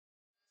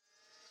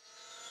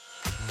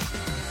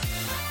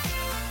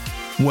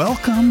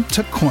Welcome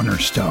to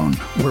Cornerstone,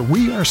 where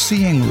we are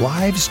seeing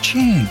lives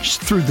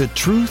changed through the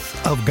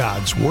truth of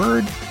God's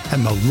Word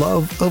and the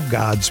love of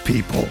God's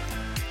people.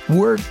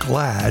 We're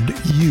glad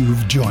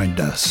you've joined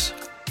us.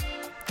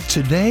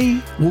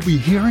 Today, we'll be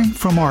hearing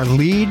from our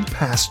lead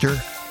pastor,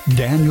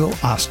 Daniel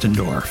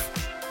Ostendorf.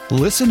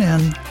 Listen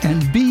in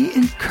and be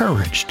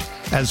encouraged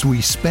as we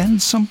spend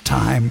some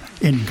time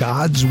in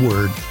God's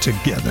Word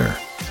together.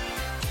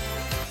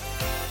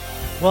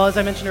 Well, as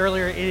I mentioned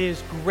earlier, it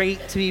is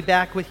great to be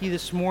back with you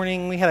this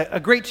morning. We had a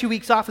great 2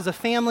 weeks off as a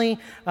family.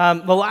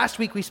 The last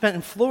week we spent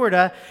in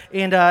Florida,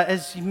 and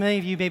as many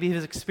of you maybe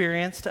have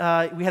experienced,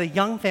 we had a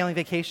young family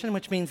vacation,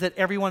 which means that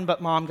everyone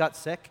but Mom got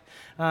sick,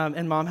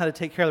 and Mom had to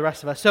take care of the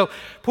rest of us. So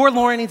poor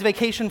Lauren needs a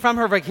vacation from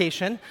her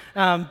vacation,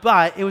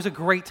 but it was a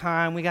great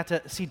time. We got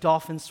to see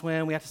dolphins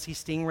swim, we got to see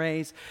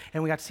stingrays,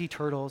 and we got to see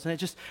turtles, and it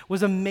just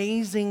was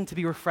amazing to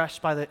be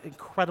refreshed by the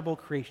incredible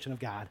creation of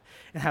God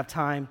and have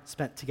time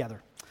spent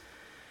together.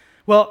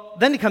 Well,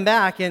 then to come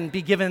back and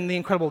be given the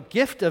incredible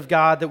gift of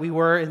God that we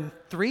were in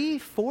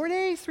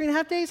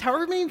 3.5 days,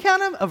 however many you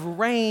count them, of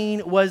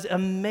rain was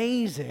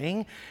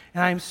amazing.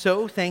 And I'm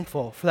so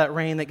thankful for that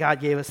rain that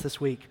God gave us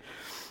this week.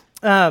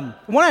 I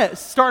want to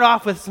start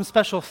off with some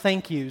special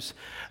thank yous.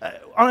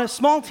 On a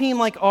small team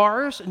like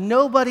ours,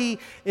 nobody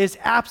is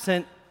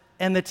absent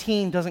and the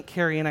team doesn't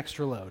carry an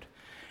extra load.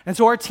 And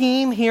so our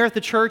team here at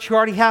the church, who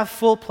already have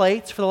full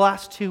plates for the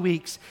last 2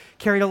 weeks,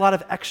 carried a lot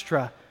of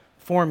extra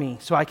for me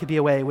so I could be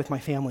away with my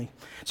family.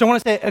 So I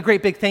want to say a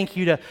great big thank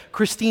you to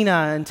Christina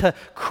and to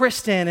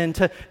Kristen and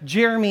to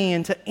Jeremy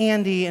and to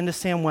Andy and to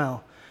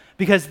Samuel,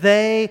 because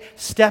they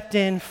stepped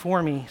in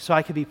for me so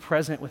I could be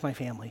present with my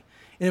family.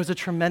 And it was a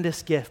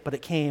tremendous gift, but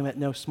it came at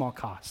no small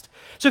cost.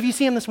 So if you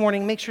see him this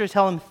morning, make sure to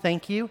tell him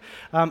thank you.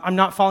 I'm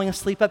not falling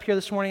asleep up here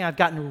this morning. I've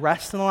gotten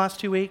rest in the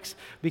last 2 weeks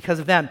because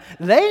of them.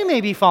 They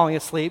may be falling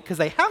asleep because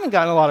they haven't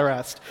gotten a lot of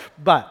rest,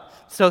 but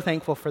so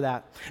thankful for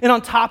that. And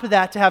on top of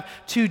that, to have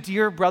two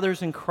dear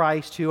brothers in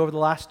Christ who over the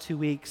last 2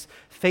 weeks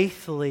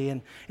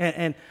faithfully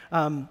and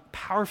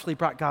powerfully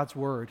brought God's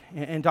word,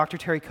 and Dr.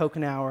 Terry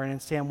Kokenauer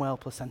and Samuel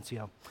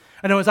Placencio.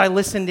 I know as I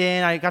listened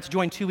in, I got to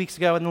join 2 weeks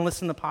ago and then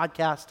listen to the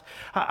podcast,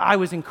 I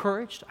was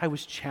encouraged, I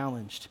was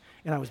challenged,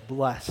 and I was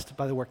blessed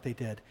by the work they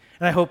did.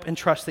 And I hope and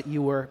trust that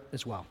you were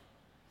as well.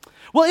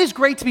 Well, it is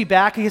great to be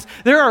back because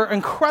there are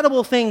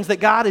incredible things that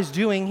God is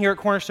doing here at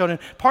Cornerstone, and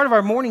part of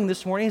our morning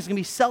this morning is going to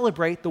be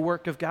celebrate the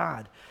work of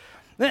God.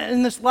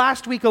 In this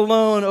last week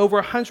alone, over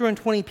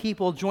 120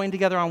 people joined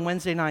together on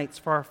Wednesday nights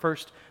for our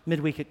first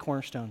midweek at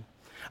Cornerstone.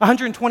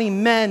 120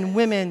 men,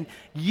 women,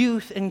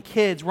 youth, and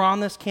kids were on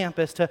this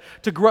campus to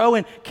grow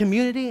in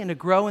community and to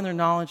grow in their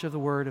knowledge of the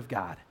Word of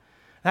God.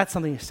 That's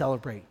something to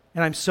celebrate,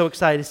 and I'm so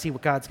excited to see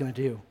what God's going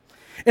to do.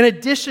 In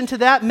addition to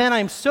that, men,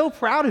 I'm so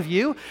proud of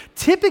you.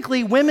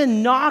 Typically,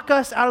 women knock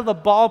us out of the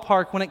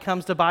ballpark when it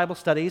comes to Bible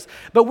studies,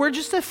 but we're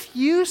just a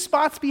few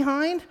spots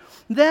behind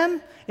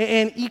them,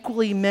 and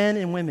equally men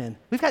and women.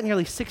 We've got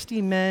nearly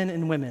 60 men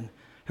and women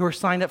who are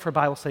signed up for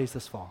Bible studies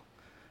this fall,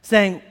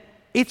 saying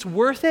it's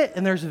worth it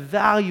and there's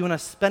value in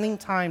us spending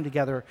time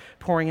together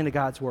pouring into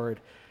God's Word.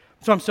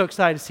 So I'm so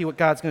excited to see what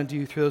God's going to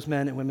do through those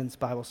men and women's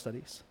Bible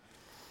studies.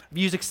 I've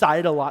used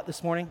excited a lot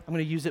this morning. I'm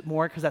going to use it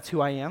more because that's who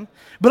I am.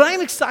 But I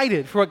am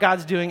excited for what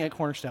God's doing at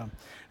Cornerstone.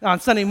 On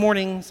Sunday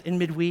mornings, in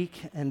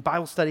midweek, and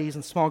Bible studies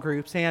and small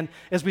groups, and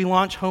as we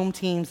launch home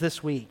teams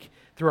this week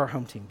through our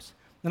home teams.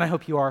 And I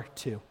hope you are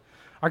too.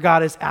 Our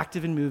God is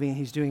active and moving.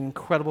 He's doing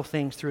incredible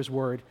things through His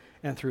Word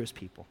and through His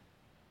people.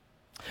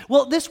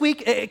 Well, this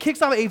week, it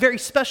kicks off a very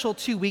special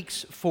 2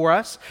 weeks for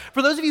us.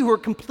 For those of you who are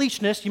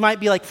completionists, you might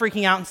be like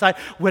freaking out inside,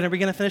 when are we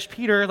going to finish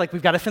Peter? Like,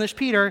 we've got to finish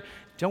Peter.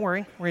 Don't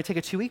worry, we're going to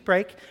take a 2-week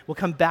break. We'll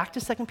come back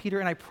to 2 Peter,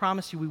 and I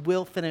promise you we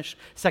will finish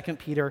 2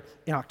 Peter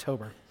in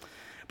October.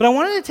 But I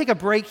wanted to take a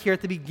break here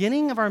at the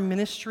beginning of our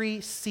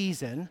ministry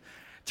season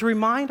to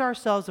remind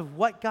ourselves of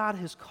what God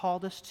has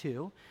called us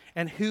to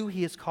and who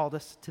He has called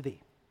us to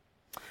be.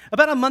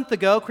 About a month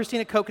ago,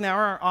 Christina Kokenauer,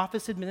 our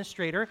office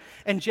administrator,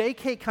 and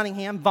J.K.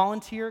 Cunningham,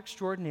 volunteer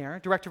extraordinaire,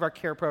 director of our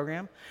care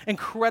program,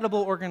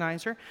 incredible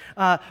organizer,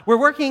 were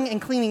working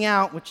and cleaning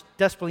out, which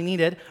desperately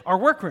needed, our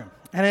workroom.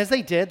 And as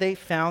they did, they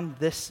found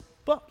this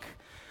book.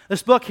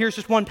 This book, here's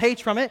just one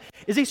page from it,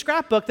 is a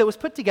scrapbook that was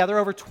put together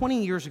over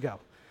 20 years ago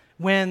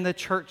when the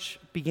church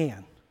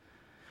began.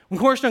 When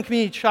Cornerstone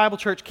Community Tribal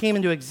Church came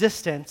into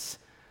existence,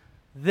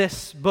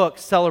 this book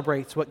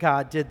celebrates what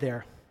God did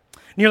there.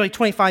 Nearly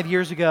 25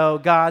 years ago,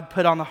 God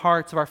put on the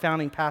hearts of our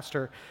founding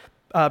pastor,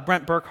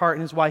 Brent Burkhart,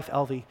 and his wife,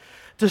 Elvie,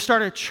 to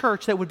start a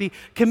church that would be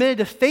committed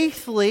to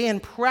faithfully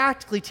and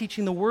practically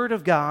teaching the Word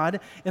of God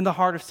in the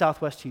heart of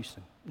Southwest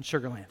Houston, in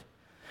Sugar Land.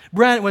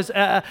 Brent was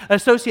an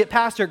associate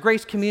pastor at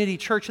Grace Community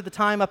Church at the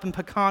time up in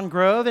Pecan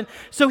Grove, and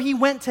so he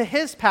went to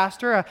his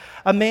pastor,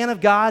 a man of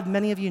God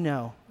many of you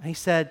know, and he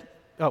said,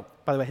 oh,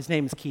 by the way, his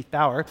name is Keith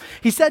Bauer.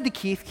 He said to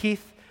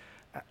Keith,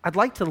 I'd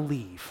like to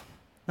leave.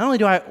 Not only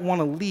do I want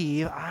to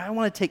leave, I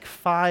want to take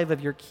 5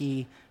 of your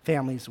key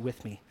families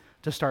with me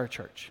to start a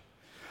church.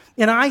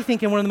 And I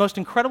think in one of the most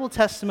incredible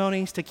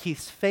testimonies to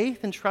Keith's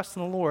faith and trust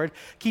in the Lord,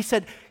 Keith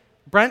said,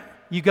 Brent,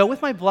 you go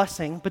with my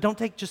blessing, but don't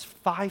take just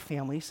 5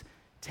 families.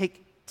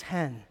 Take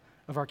 10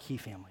 of our key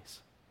families.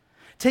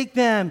 Take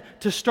them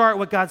to start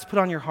what God's put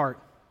on your heart.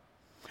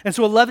 And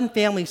so 11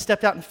 families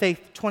stepped out in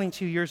faith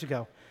 22 years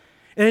ago.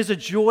 It is a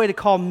joy to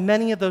call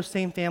many of those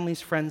same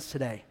families friends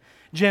today.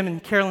 Jim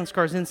and Carolyn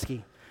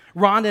Skarzinski,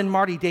 Rhonda and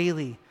Marty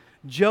Daly,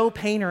 Joe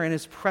Painter and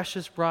his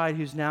precious bride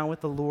who's now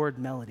with the Lord,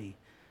 Melody,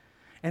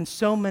 and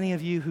so many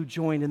of you who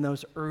joined in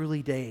those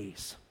early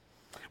days.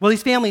 Well,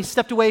 these families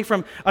stepped away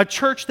from a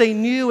church they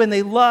knew and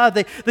they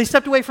loved. They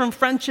stepped away from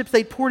friendships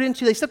they poured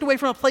into. They stepped away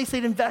from a place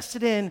they'd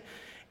invested in,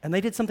 and they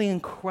did something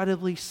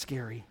incredibly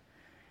scary.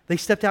 They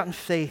stepped out in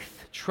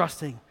faith,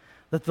 trusting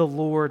that the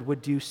Lord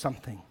would do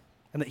something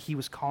and that he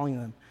was calling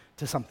them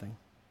to something.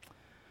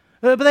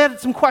 But they had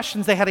some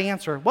questions they had to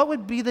answer. What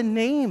would be the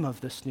name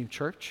of this new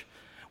church?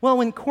 Well,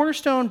 when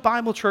Cornerstone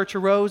Bible Church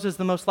arose as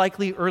the most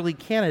likely early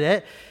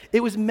candidate,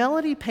 it was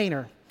Melody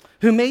Painter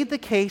who made the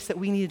case that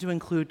we needed to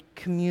include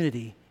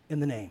community in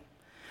the name.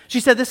 She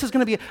said this is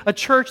going to be a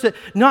church that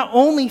not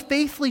only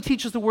faithfully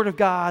teaches the Word of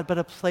God, but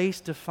a place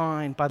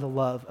defined by the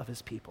love of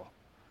his people.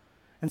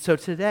 And so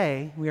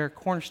today, we are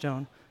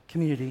Cornerstone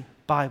Community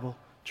Bible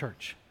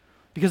Church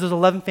because those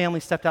 11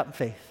 families stepped out in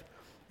faith.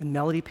 And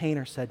Melody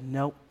Painter said,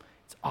 nope,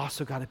 it's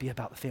also got to be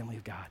about the family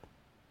of God.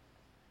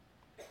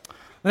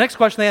 The next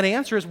question they had to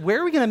answer is, where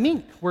are we going to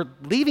meet? We're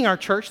leaving our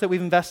church that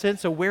we've invested in,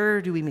 so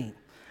where do we meet?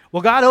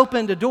 Well, God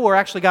opened a door,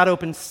 actually God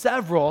opened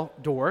several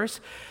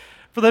doors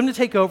for them to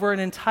take over an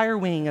entire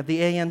wing of the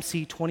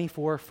AMC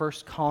 24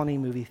 First Colony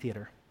Movie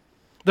Theater.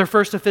 Their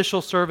first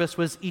official service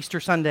was Easter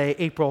Sunday,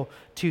 April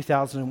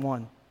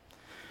 2001.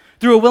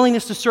 Through a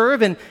willingness to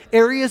serve in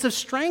areas of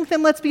strength,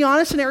 and let's be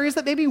honest, in areas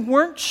that maybe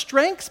weren't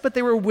strengths, but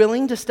they were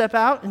willing to step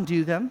out and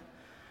do them,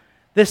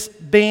 this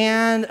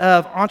band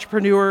of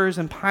entrepreneurs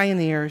and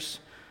pioneers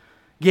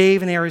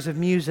gave in areas of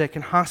music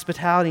and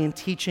hospitality and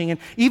teaching, and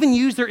even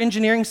used their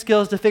engineering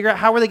skills to figure out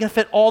how were they going to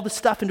fit all the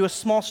stuff into a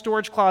small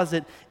storage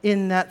closet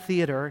in that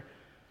theater.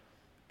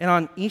 And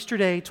on Easter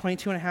Day,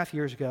 22 and a half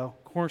years ago,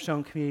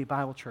 Cornerstone Community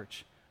Bible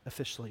Church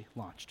officially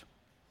launched.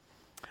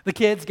 The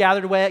kids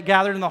gathered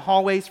in the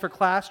hallways for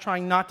class,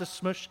 trying not to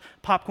smush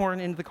popcorn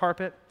into the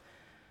carpet.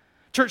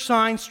 Church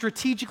signs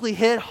strategically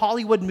hid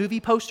Hollywood movie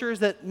posters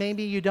that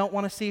maybe you don't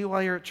want to see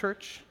while you're at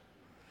church.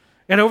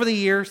 And over the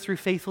years, through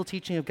faithful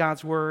teaching of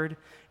God's word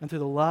and through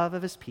the love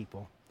of his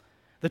people,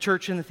 the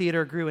church and the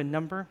theater grew in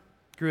number,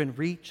 grew in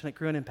reach, and it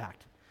grew in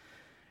impact.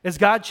 As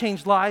God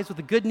changed lives with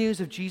the good news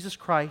of Jesus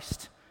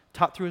Christ,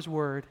 taught through his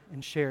word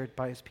and shared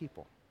by his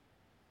people.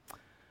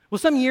 Well,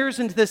 some years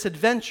into this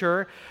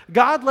adventure,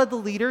 God led the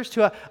leaders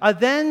to a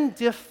then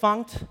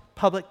defunct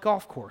public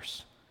golf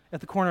course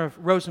at the corner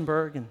of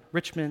Rosenberg and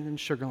Richmond and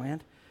Sugar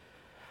Land.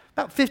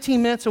 About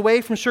 15 minutes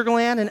away from Sugar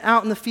Land and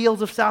out in the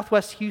fields of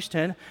southwest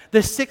Houston, the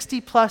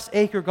 60-plus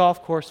acre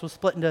golf course was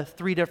split into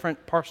 3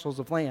 different parcels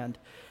of land,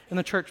 and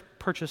the church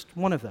purchased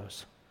one of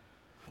those.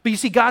 But you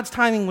see, God's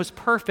timing was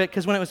perfect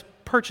because when it was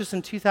purchased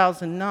in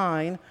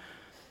 2009,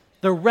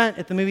 the rent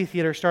at the movie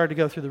theater started to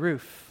go through the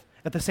roof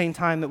at the same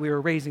time that we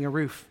were raising a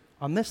roof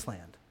on this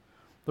land,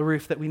 the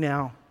roof that we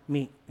now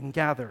meet and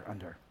gather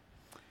under.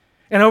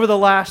 And over the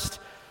last,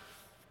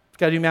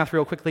 got to do math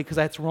real quickly because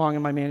that's wrong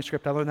in my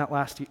manuscript. I learned that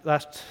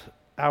last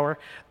hour.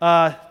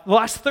 The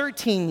last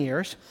 13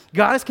 years,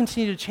 God has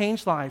continued to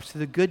change lives through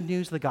the good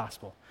news of the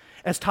gospel,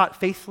 as taught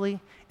faithfully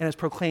and as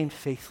proclaimed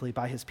faithfully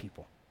by his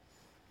people.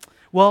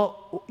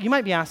 Well, you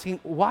might be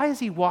asking, why is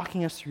he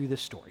walking us through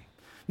this story?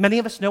 Many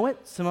of us know it,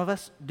 some of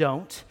us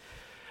don't.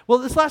 Well,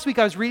 this last week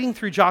I was reading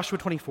through Joshua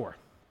 24.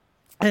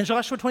 And in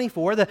Joshua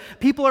 24, the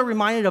people are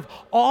reminded of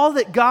all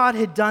that God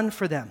had done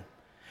for them.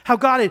 How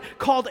God had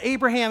called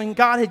Abraham, and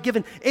God had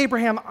given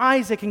Abraham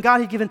Isaac, and God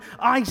had given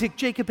Isaac,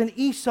 Jacob, and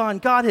Esau,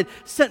 and God had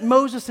sent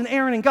Moses and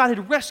Aaron, and God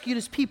had rescued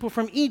his people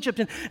from Egypt,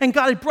 and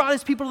God had brought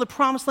his people to the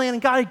promised land,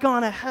 and God had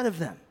gone ahead of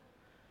them.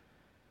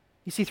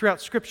 You see,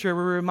 throughout Scripture,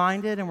 we're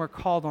reminded and we're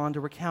called on to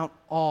recount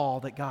all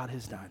that God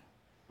has done.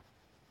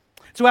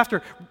 So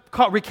after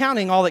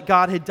recounting all that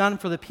God had done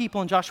for the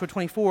people in Joshua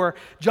 24,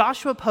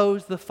 Joshua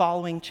posed the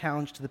following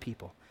challenge to the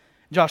people.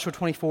 Joshua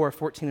 24,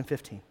 14 and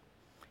 15.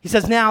 He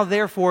says, now,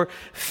 therefore,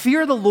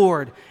 fear the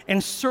Lord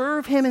and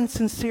serve him in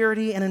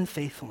sincerity and in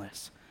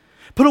faithfulness.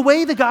 Put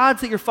away the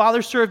gods that your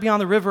fathers served beyond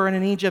the river and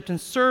in Egypt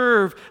and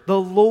serve the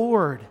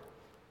Lord.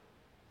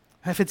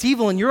 And if it's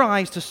evil in your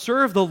eyes to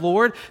serve the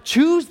Lord,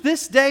 choose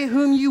this day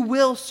whom you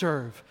will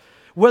serve,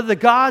 whether the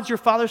gods your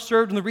fathers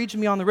served in the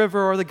region beyond the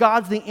river or the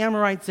gods of the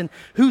Amorites in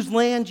whose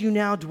land you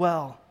now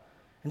dwell.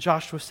 And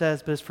Joshua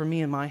says, but as for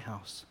me and my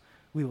house,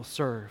 we will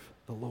serve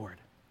the Lord.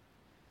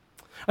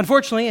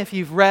 Unfortunately, if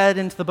you've read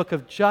into the book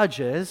of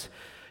Judges,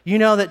 you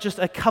know that just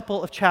a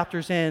couple of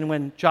chapters in,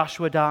 when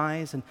Joshua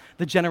dies and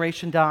the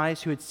generation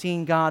dies who had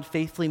seen God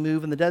faithfully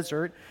move in the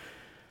desert,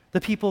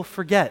 the people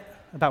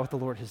forget about what the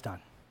Lord has done,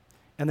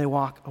 and they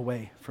walk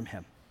away from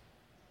him.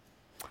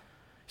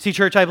 See,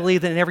 church, I believe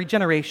that in every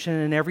generation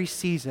and in every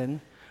season,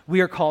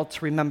 we are called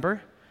to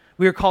remember,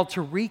 we are called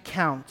to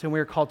recount, and we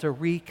are called to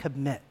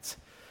recommit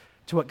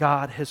to what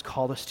God has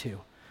called us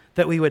to.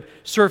 that we would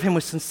serve him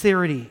with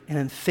sincerity and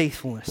in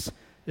faithfulness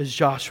as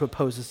Joshua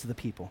poses to the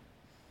people.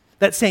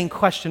 That same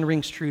question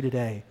rings true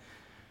today.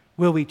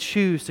 Will we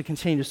choose to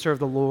continue to serve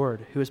the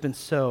Lord who has been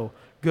so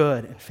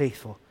good and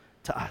faithful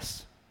to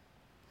us?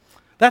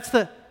 That's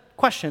the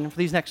question for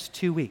these next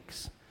 2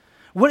 weeks.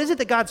 What is it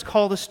that God's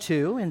called us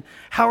to, and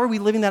how are we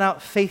living that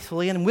out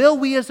faithfully? And will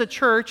we as a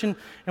church, and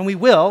we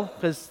will,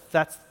 because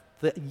that's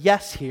the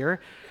yes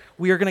here,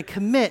 we are going to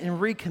commit and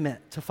recommit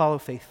to follow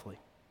faithfully.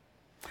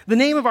 The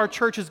name of our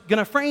church is going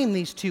to frame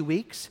these 2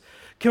 weeks,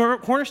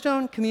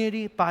 Cornerstone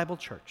Community Bible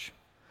Church.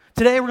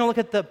 Today we're going to look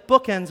at the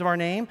bookends of our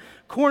name,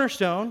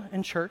 Cornerstone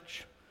and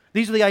Church.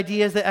 These are the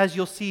ideas that, as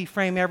you'll see,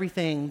 frame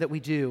everything that we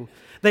do.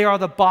 They are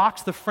the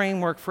box, the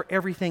framework for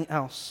everything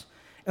else.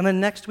 And then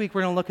next week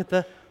we're going to look at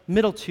the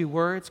middle 2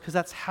 words, because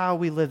that's how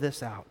we live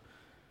this out,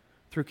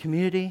 through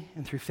community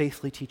and through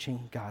faithfully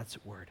teaching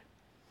God's word.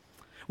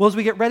 Well, as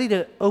we get ready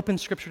to open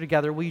Scripture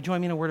together, will you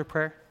join me in a word of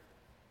prayer?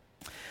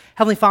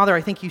 Heavenly Father,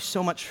 I thank you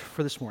so much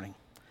for this morning.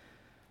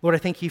 Lord, I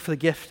thank you for the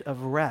gift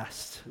of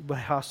rest, but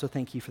I also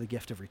thank you for the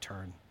gift of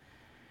return.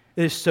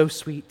 It is so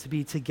sweet to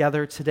be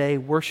together today,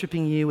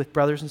 worshiping you with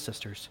brothers and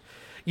sisters,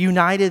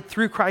 united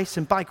through Christ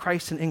and by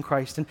Christ and in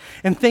Christ.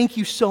 And thank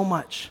you so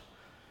much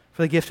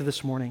for the gift of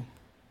this morning.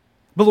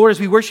 But Lord, as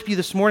we worship you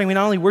this morning, we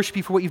not only worship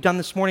you for what you've done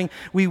this morning,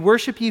 we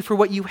worship you for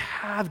what you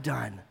have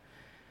done,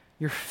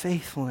 your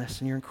faithfulness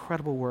and your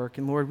incredible work.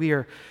 And Lord, we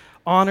are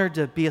honored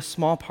to be a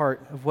small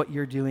part of what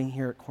you're doing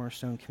here at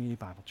Cornerstone Community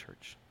Bible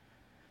Church.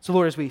 So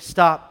Lord, as we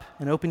stop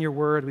and open your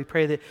word, we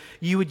pray that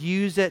you would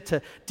use it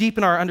to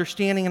deepen our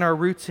understanding and our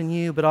roots in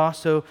you, but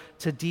also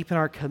to deepen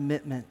our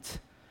commitment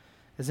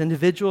as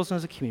individuals and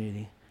as a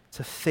community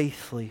to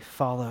faithfully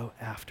follow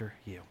after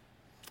you.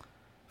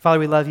 Father,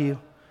 we love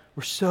you.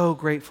 We're so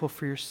grateful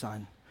for your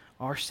Son,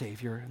 our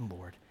Savior and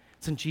Lord.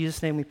 It's in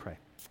Jesus' name we pray.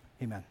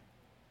 Amen.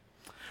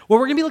 Well,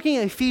 we're going to be looking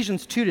at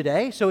Ephesians 2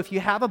 today. So if you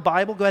have a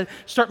Bible, go ahead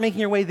and start making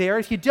your way there.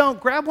 If you don't,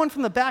 grab one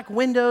from the back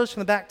windows,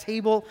 from the back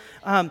table,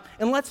 and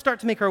let's start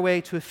to make our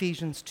way to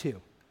Ephesians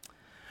 2.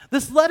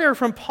 This letter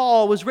from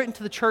Paul was written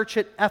to the church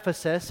at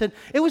Ephesus, and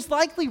it was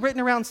likely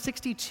written around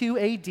 62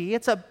 AD.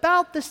 It's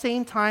about the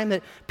same time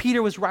that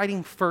Peter was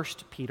writing 1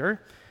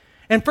 Peter.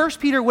 And 1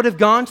 Peter would have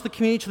gone to the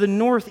community to the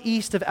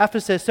northeast of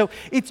Ephesus. So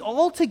it's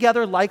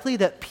altogether likely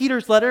that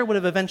Peter's letter would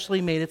have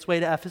eventually made its way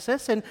to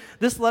Ephesus. And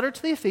this letter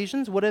to the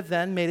Ephesians would have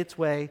then made its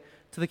way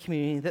to the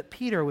community that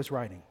Peter was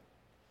writing.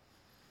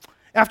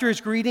 After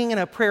his greeting and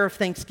a prayer of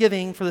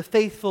thanksgiving for the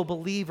faithful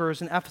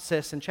believers in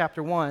Ephesus in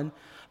chapter 1,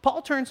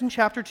 Paul turns in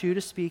chapter 2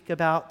 to speak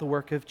about the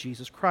work of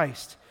Jesus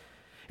Christ.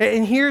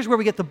 And here's where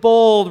we get the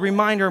bold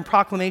reminder and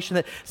proclamation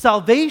that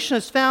salvation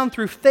is found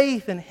through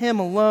faith in him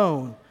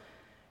alone,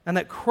 and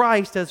that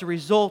Christ, as a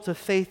result of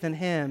faith in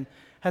him,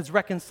 has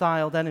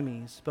reconciled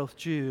enemies, both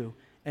Jew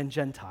and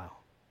Gentile.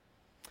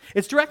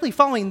 It's directly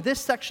following this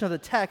section of the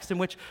text in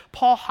which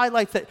Paul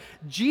highlights that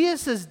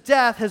Jesus'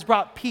 death has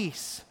brought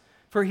peace,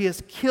 for he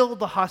has killed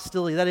the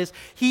hostility. That is,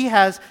 he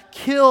has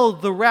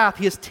killed the wrath.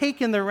 He has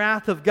taken the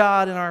wrath of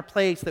God in our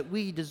place that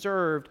we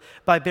deserved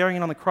by bearing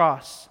it on the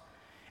cross.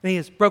 And he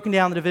has broken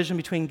down the division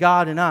between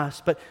God and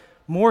us, but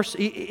more,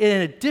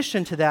 in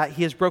addition to that,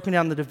 he has broken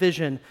down the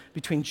division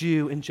between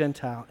Jew and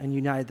Gentile and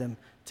united them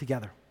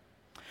together.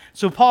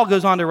 So Paul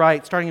goes on to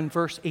write, starting in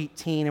verse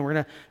 18, and we're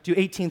going to do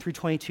 18 through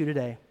 22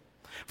 today.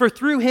 For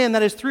through him,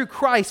 that is through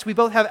Christ, we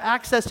both have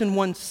access in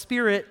one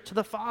spirit to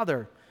the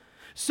Father.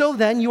 So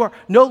then, you are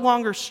no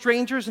longer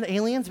strangers and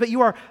aliens, but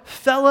you are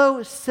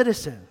fellow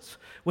citizens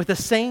with the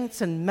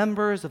saints and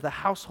members of the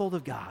household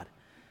of God,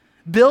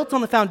 built on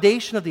the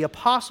foundation of the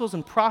apostles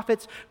and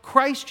prophets,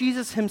 Christ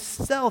Jesus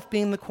himself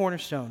being the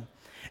cornerstone,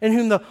 in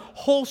whom the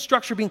whole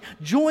structure being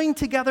joined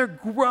together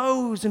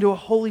grows into a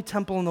holy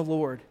temple in the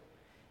Lord.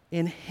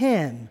 In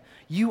him,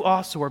 you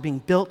also are being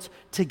built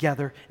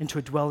together into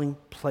a dwelling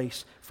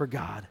place for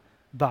God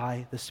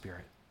by the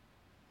Spirit.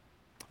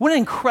 What an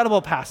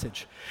incredible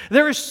passage.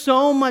 There is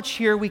so much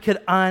here we could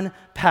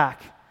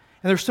unpack.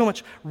 And there's so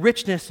much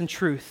richness and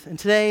truth. And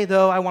today,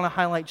 though, I want to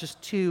highlight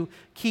just 2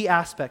 key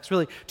aspects,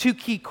 really 2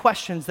 key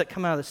questions that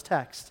come out of this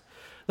text.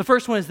 The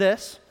first one is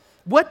this: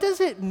 what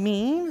does it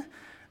mean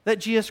that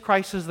Jesus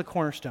Christ is the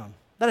cornerstone?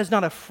 That is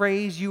not a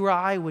phrase you or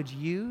I would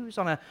use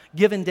on a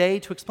given day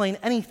to explain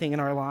anything in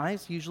our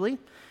lives, usually.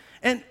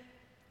 And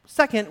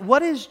second,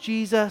 what is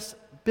Jesus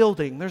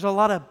building? There's a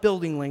lot of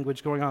building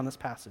language going on in this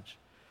passage.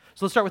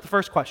 So let's start with the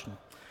first question.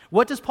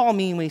 What does Paul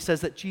mean when he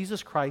says that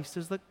Jesus Christ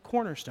is the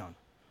cornerstone?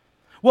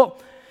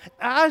 Well,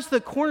 as the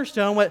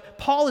cornerstone, what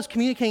Paul is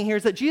communicating here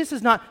is that Jesus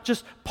is not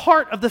just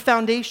part of the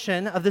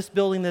foundation of this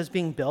building that is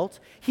being built.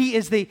 He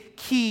is the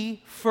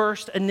key,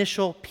 first,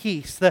 initial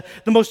piece, the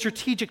most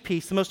strategic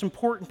piece, the most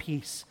important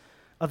piece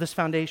of this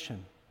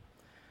foundation.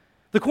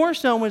 The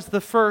cornerstone was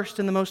the first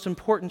and the most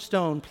important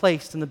stone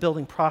placed in the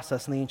building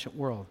process in the ancient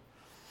world.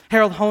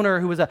 Harold Hoehner,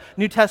 who was a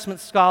New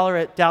Testament scholar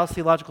at Dallas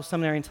Theological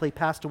Seminary until he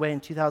passed away in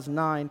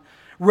 2009,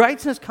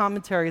 writes in his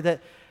commentary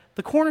that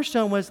the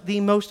cornerstone was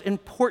the most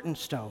important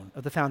stone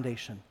of the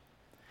foundation.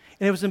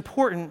 And it was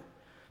important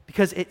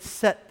because it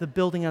set the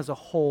building as a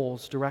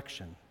whole's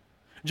direction.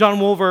 John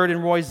Woolvard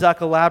and Roy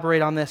Zuck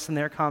elaborate on this in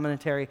their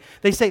commentary.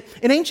 They say,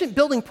 in ancient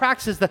building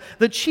practices,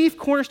 the chief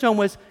cornerstone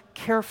was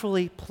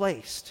carefully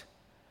placed.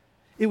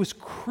 It was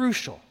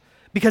crucial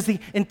because the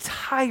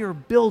entire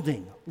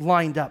building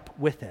lined up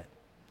with it.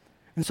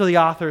 And so the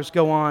authors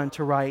go on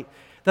to write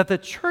that the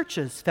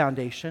church's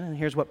foundation, and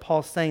here's what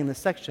Paul's saying in this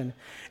section,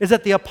 is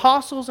that the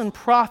apostles and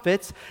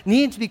prophets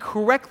needed to be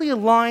correctly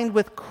aligned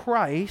with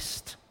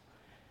Christ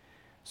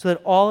so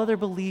that all other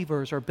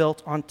believers are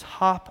built on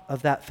top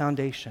of that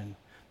foundation,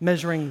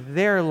 measuring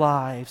their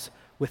lives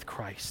with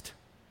Christ.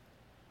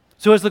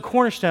 So as the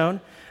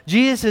cornerstone,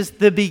 Jesus is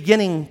the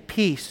beginning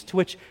piece to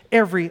which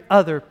every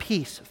other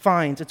piece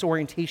finds its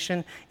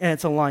orientation and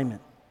its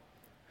alignment.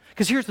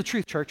 Because here's the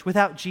truth, church.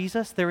 Without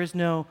Jesus, there is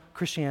no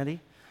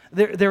Christianity.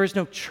 There is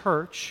no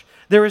church.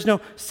 There is no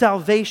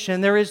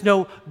salvation. There is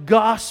no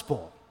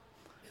gospel.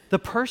 The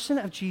person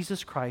of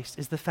Jesus Christ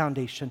is the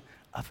foundation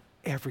of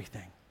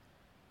everything.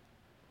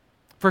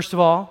 First of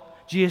all,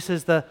 Jesus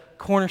is the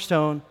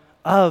cornerstone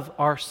of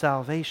our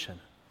salvation.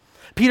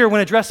 Peter,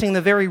 when addressing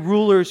the very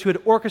rulers who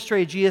had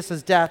orchestrated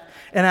Jesus' death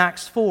in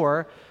Acts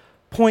 4,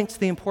 points to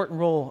the important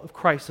role of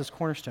Christ as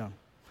cornerstone.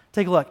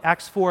 Take a look,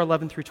 Acts 4,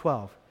 11 through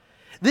 12.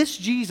 This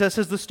Jesus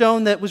is the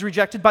stone that was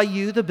rejected by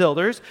you, the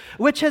builders,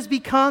 which has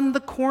become the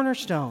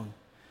cornerstone.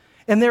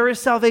 And there is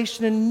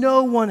salvation in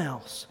no one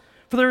else,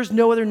 for there is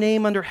no other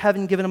name under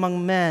heaven given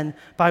among men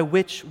by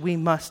which we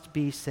must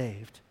be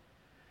saved.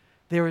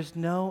 There is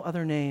no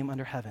other name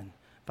under heaven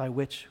by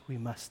which we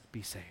must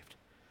be saved.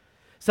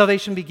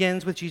 Salvation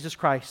begins with Jesus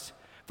Christ.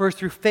 For it's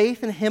through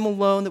faith in Him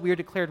alone that we are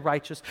declared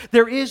righteous.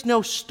 There is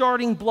no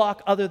starting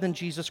block other than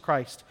Jesus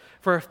Christ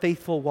for a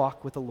faithful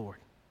walk with the Lord.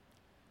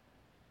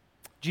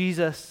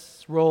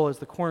 Jesus' role as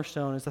the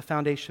cornerstone, as the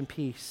foundation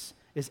piece,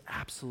 is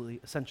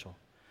absolutely essential.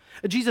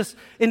 Jesus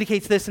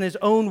indicates this in His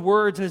own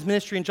words in His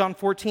ministry in John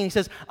 14. He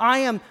says, I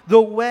am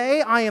the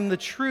way, I am the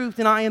truth,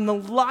 and I am the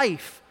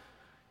life.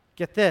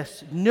 Get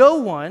this, no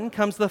one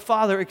comes to the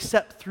Father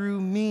except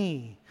through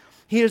me.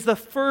 He is the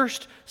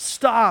first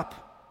stop.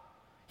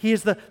 He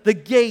is the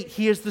gate.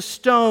 He is the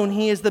stone.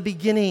 He is the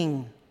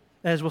beginning.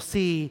 As we'll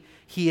see,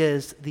 He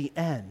is the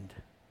end.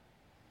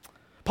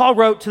 Paul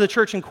wrote to the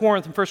church in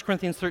Corinth in 1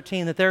 Corinthians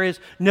 13 that there is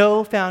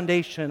no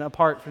foundation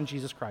apart from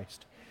Jesus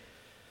Christ.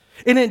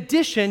 In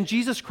addition,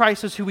 Jesus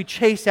Christ is who we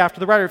chase after.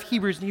 The writer of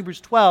Hebrews in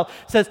Hebrews 12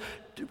 says,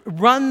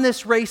 run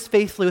this race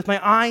faithfully with my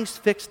eyes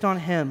fixed on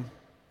Him.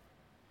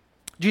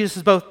 Jesus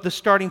is both the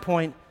starting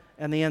point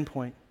and the end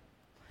point.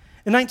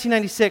 In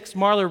 1996,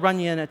 Marla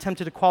Runyon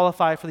attempted to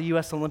qualify for the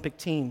U.S. Olympic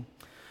team.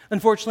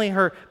 Unfortunately,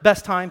 her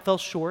best time fell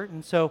short,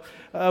 and so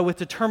with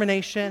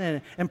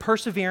determination and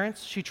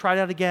perseverance, she tried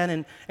out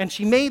again, and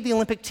she made the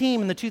Olympic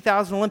team in the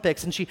 2000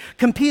 Olympics, and she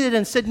competed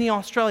in Sydney,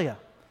 Australia,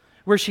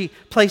 where she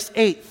placed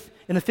 8th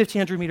in the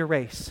 1,500-meter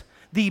race,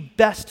 the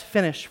best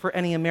finish for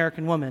any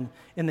American woman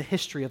in the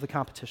history of the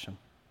competition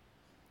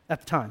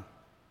at the time.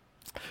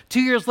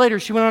 2 years later,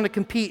 she went on to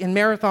compete in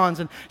marathons,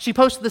 and she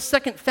posted the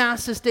second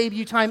fastest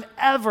debut time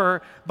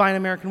ever by an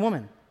American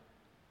woman.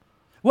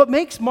 What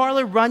makes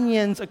Marla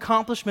Runyon's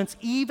accomplishments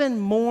even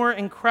more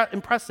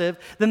impressive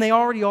than they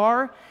already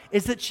are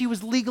is that she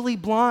was legally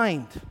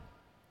blind.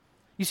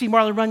 You see,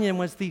 Marla Runyon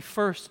was the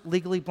first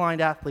legally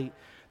blind athlete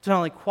to not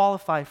only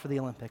qualify for the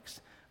Olympics,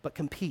 but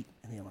compete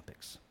in the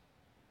Olympics.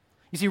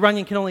 You see,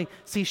 Runyon can only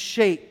see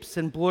shapes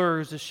and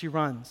blurs as she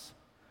runs.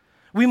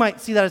 We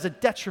might see that as a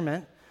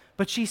detriment,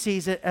 but she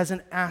sees it as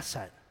an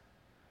asset.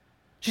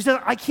 She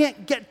said, I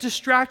can't get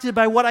distracted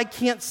by what I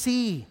can't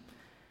see.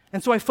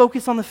 And so I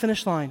focus on the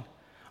finish line,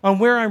 on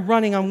where I'm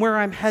running, on where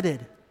I'm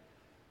headed.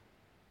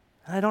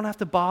 And I don't have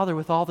to bother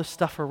with all the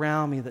stuff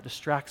around me that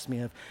distracts me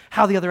of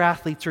how the other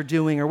athletes are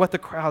doing or what the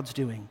crowd's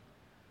doing.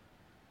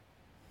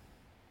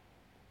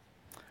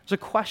 There's a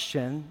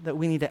question that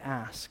we need to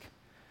ask.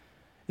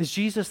 Is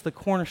Jesus the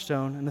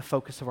cornerstone and the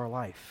focus of our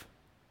life?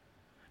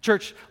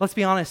 Church, let's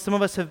be honest, some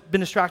of us have been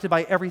distracted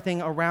by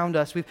everything around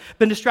us. We've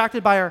been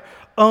distracted by our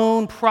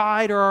own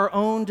pride or our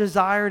own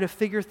desire to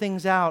figure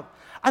things out.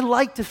 I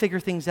like to figure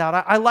things out.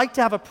 I like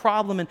to have a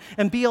problem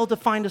and be able to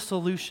find a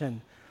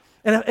solution.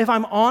 And if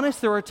I'm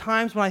honest, there are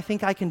times when I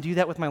think I can do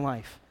that with my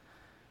life.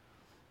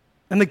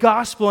 And the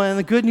gospel and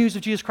the good news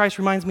of Jesus Christ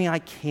reminds me I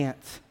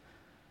can't.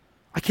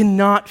 I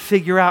cannot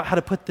figure out how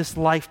to put this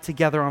life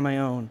together on my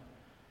own.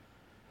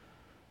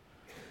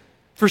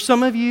 For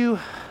some of you,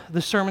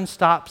 the sermon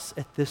stops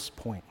at this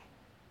point,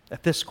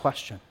 at this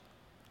question.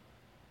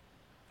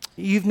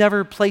 You've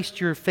never placed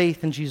your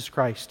faith in Jesus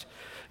Christ.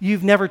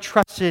 You've never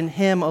trusted in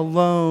Him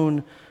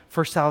alone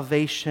for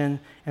salvation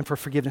and for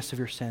forgiveness of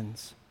your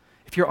sins.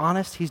 If you're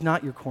honest, He's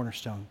not your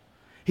cornerstone.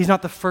 He's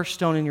not the first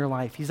stone in your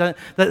life. He's not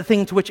the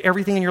thing to which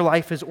everything in your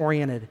life is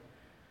oriented.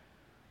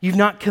 You've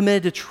not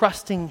committed to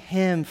trusting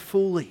Him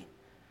fully.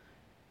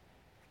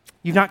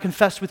 You've not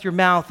confessed with your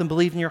mouth and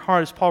believed in your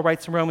heart, as Paul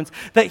writes in Romans,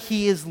 that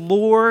He is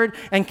Lord,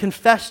 and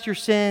confessed your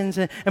sins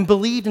and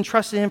believed and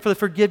trusted Him for the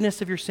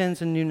forgiveness of your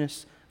sins and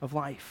newness of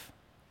life.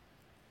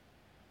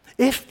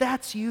 If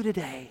that's you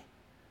today,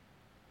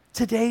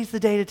 Today's the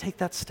day to take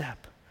that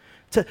step,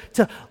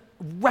 to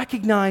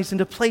recognize and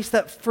to place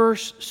that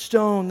first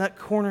stone, that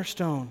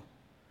cornerstone,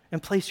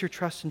 and place your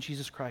trust in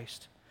Jesus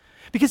Christ.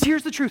 Because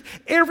here's the truth.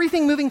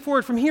 Everything moving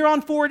forward, from here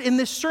on forward in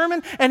this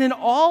sermon and in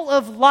all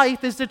of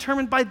life, is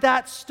determined by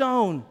that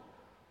stone.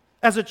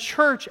 As a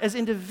church, as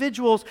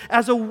individuals,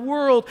 as a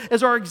world,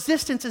 as our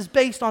existence is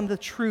based on the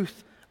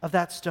truth of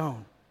that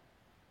stone.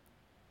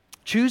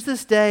 Choose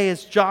this day,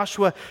 as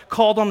Joshua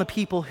called on the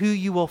people, who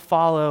you will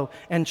follow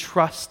and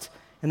trust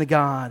in the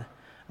God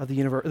of the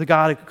universe, the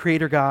God,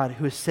 Creator God,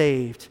 who has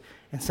saved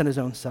and sent His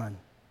own Son.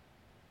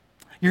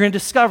 You're going to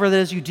discover that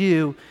as you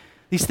do,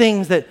 these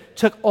things that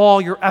took all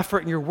your effort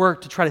and your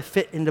work to try to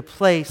fit into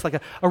place, like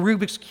a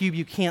Rubik's Cube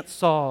you can't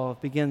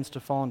solve, begins to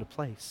fall into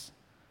place.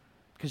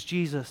 Because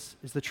Jesus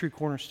is the true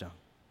cornerstone.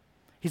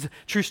 He's the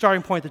true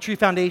starting point, the true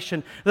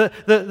foundation,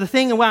 the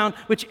thing around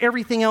which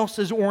everything else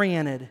is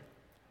oriented.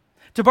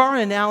 To borrow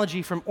an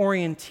analogy from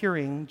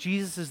orienteering,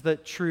 Jesus is the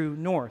true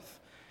north.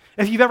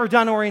 If you've ever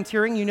done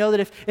orienteering, you know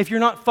that if you're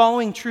not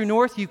following true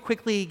north, you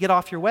quickly get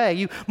off your way.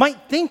 You might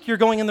think you're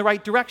going in the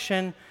right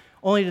direction,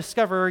 only to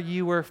discover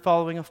you were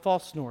following a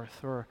false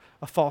north or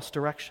a false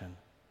direction.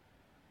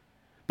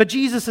 But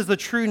Jesus is the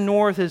true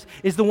north,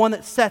 is the one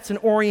that sets and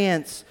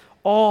orients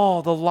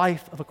all the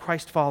life of a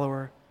Christ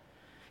follower.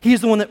 He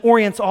is the one that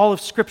orients all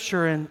of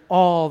Scripture and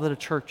all that a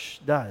church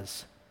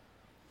does.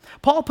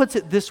 Paul puts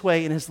it this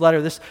way in his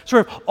letter, this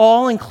sort of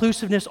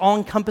all-inclusiveness,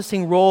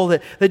 all-encompassing role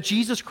that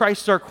Jesus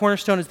Christ is our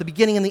cornerstone, is the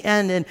beginning and the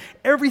end, and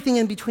everything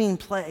in between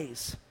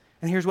plays.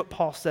 And here's what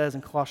Paul says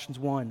in Colossians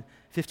 1,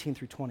 15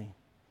 through 20.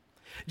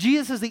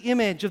 Jesus is the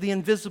image of the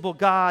invisible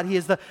God. He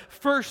is the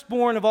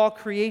firstborn of all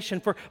creation,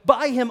 for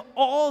by Him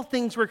all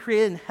things were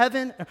created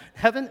in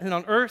heaven and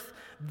on earth,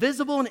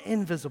 visible and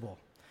invisible.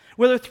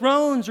 Whether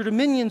thrones or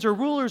dominions or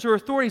rulers or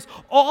authorities,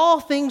 all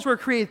things were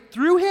created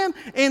through Him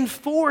and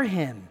for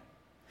Him.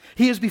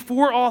 He is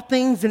before all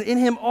things, and in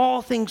Him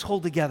all things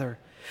hold together.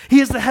 He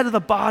is the head of the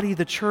body,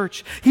 the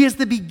church. He is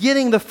the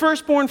beginning, the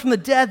firstborn from the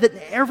dead, that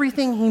in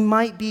everything He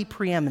might be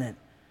preeminent.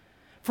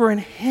 For in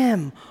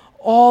Him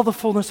all the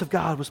fullness of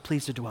God was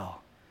pleased to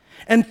dwell,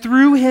 and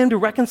through Him to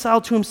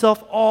reconcile to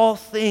Himself all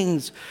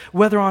things,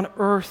 whether on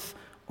earth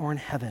or in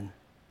heaven,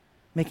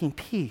 making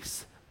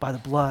peace by the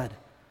blood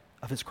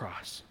of His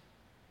cross.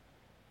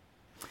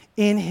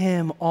 In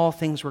Him all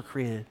things were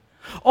created.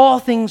 All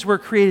things were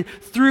created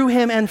through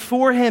Him and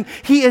for Him.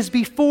 He is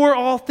before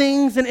all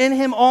things, and in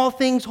Him all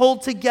things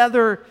hold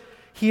together.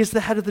 He is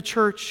the head of the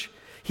church.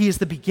 He is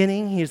the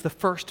beginning. He is the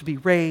first to be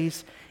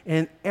raised. And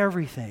in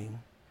everything,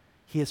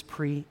 He is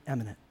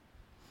preeminent.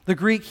 The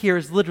Greek here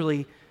is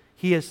literally,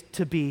 He is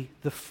to be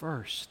the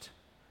first.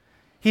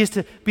 He is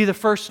to be the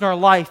first in our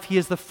life. He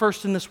is the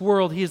first in this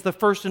world. He is the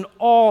first in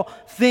all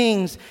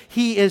things.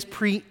 He is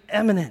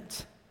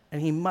preeminent,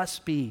 and He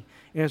must be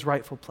in His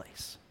rightful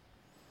place.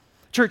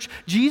 Church,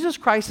 Jesus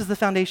Christ is the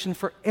foundation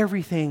for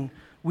everything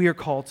we are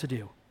called to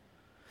do.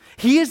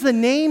 He is the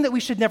name that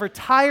we should never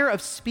tire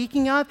of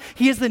speaking of.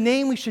 He is the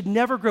name we should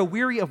never grow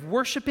weary of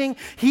worshiping.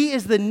 He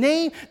is the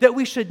name that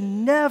we should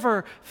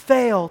never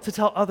fail to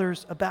tell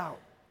others about.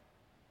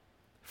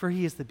 For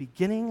He is the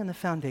beginning and the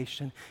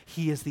foundation.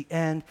 He is the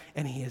end,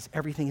 and He is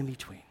everything in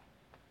between.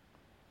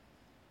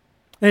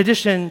 In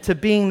addition to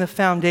being the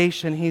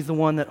foundation, He's the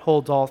one that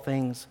holds all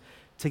things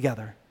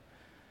together.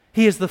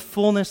 He is the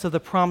fullness of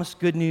the promised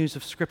good news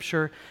of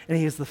Scripture, and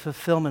He is the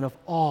fulfillment of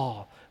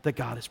all that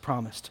God has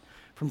promised,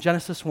 from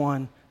Genesis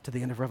 1 to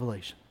the end of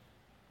Revelation.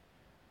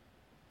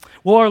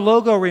 Well, our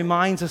logo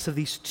reminds us of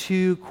these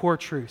two core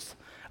truths,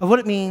 of what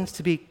it means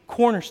to be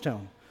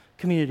Cornerstone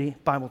Community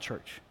Bible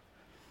Church.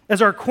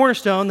 As our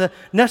cornerstone, the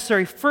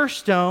necessary first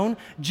stone,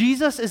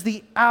 Jesus is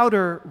the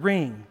outer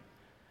ring.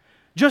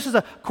 Just as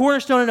a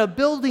cornerstone in a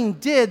building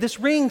did, this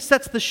ring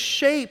sets the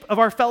shape of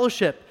our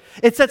fellowship.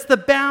 It sets the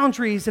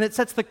boundaries, and it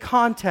sets the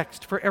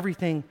context for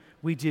everything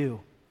we do.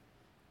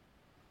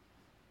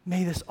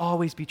 May this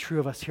always be true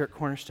of us here at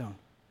Cornerstone.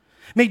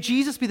 May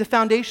Jesus be the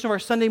foundation of our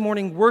Sunday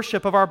morning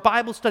worship, of our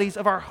Bible studies,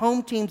 of our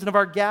home teams, and of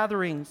our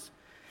gatherings.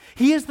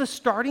 He is the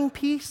starting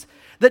piece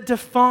that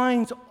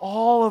defines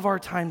all of our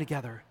time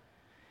together,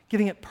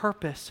 giving it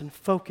purpose and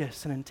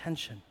focus and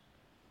intention.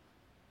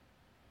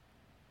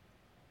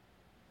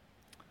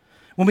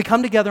 When we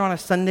come together on a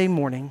Sunday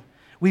morning,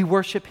 we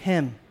worship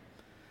Him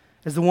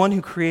as the one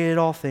who created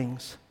all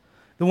things,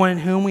 the one in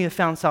whom we have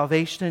found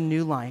salvation and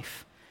new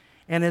life,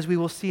 and as we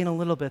will see in a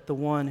little bit, the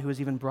one who has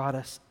even brought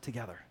us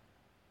together.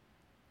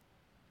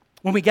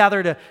 When we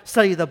gather to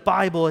study the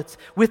Bible, it's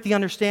with the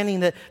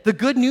understanding that the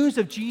good news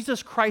of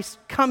Jesus Christ's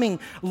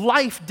coming,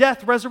 life,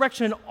 death,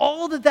 resurrection, and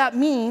all that that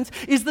means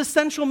is the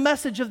central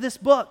message of this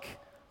book.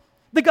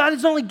 That God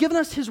has only given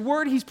us His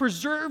Word, He's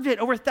preserved it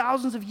over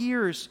thousands of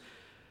years,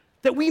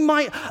 that we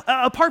might,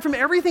 apart from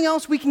everything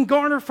else we can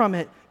garner from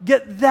it,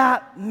 get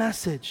that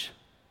message.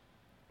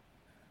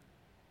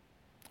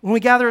 When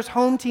we gather as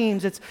home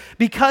teams, it's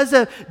because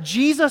of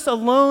Jesus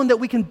alone that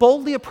we can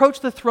boldly approach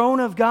the throne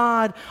of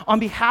God on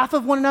behalf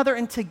of one another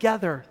and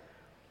together.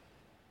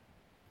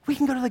 We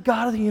can go to the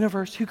God of the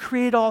universe who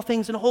created all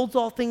things and holds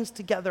all things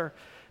together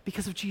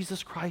because of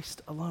Jesus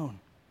Christ alone.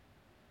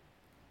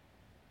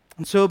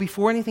 And so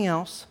before anything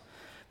else,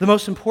 the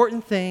most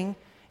important thing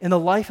in the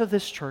life of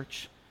this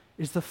church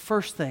is the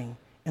first thing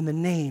in the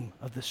name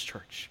of this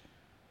church.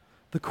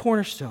 The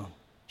cornerstone,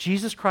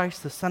 Jesus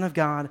Christ, the Son of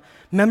God,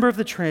 member of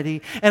the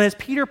Trinity, and as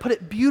Peter put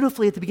it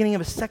beautifully at the beginning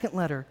of his second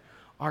letter,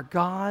 our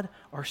God,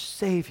 our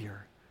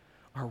Savior,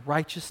 our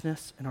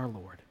righteousness, and our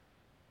Lord.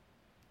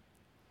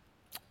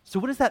 So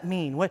what does that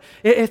mean?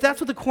 If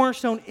that's what the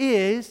cornerstone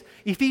is,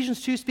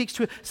 Ephesians 2 speaks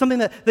to something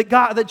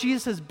that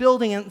Jesus is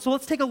building. And so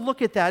let's take a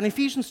look at that. In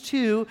Ephesians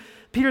 2,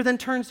 Peter then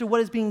turns to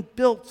what is being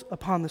built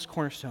upon this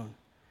cornerstone,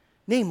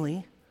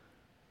 namely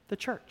the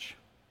church.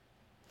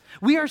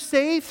 We are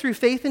saved through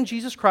faith in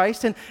Jesus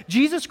Christ, and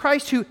Jesus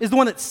Christ, who is the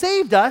one that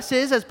saved us,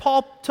 is, as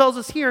Paul tells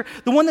us here,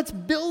 the one that's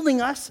building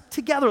us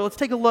together. Let's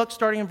take a look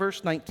starting in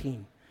verse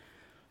 19.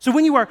 So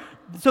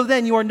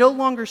then you are no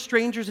longer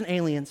strangers and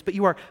aliens, but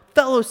you are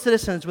fellow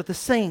citizens with the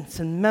saints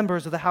and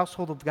members of the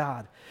household of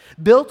God,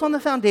 built on the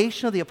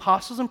foundation of the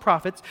apostles and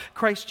prophets,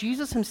 Christ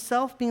Jesus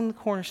himself being the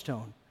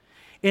cornerstone,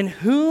 in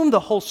whom the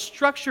whole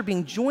structure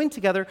being joined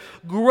together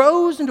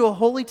grows into a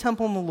holy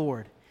temple in the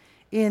Lord.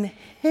 In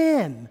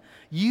him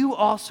you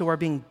also are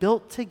being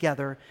built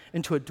together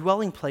into a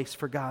dwelling place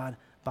for God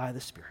by the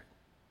Spirit.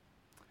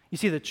 You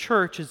see, the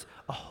church is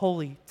a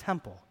holy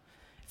temple.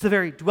 It's the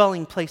very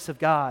dwelling place of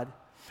God.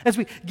 As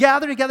we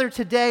gather together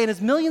today, and as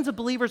millions of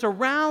believers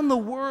around the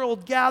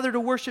world gather to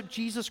worship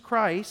Jesus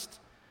Christ,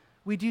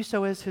 we do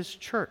so as his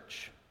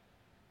church.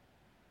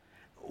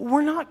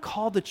 We're not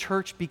called the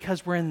church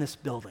because we're in this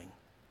building.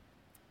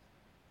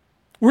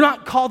 We're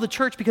not called the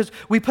church because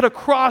we put a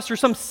cross or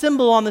some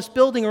symbol on this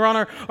building or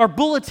on our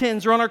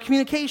bulletins or on our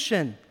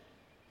communication.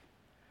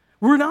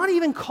 We're not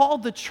even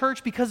called the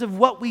church because of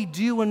what we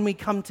do when we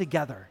come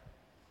together.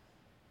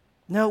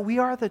 No, we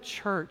are the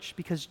church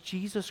because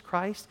Jesus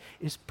Christ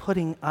is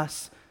putting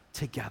us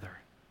together.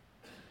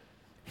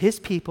 His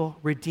people,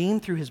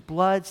 redeemed through his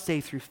blood,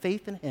 saved through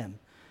faith in him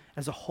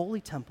as a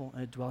holy temple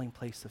and a dwelling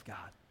place of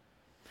God.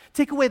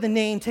 Take away the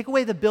name, take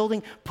away the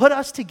building, put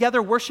us together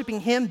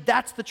worshiping him,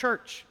 that's the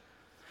church.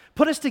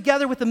 Put us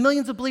together with the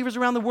millions of believers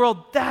around the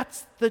world,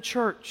 that's the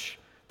church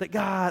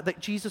that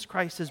Jesus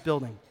Christ is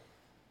building.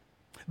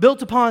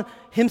 Built upon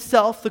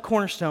himself, the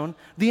cornerstone,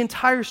 the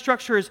entire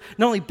structure is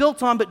not only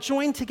built on, but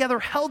joined together,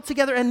 held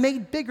together, and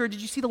made bigger.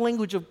 Did you see the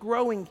language of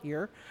growing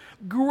here?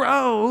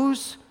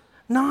 Grows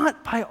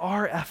not by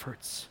our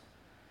efforts,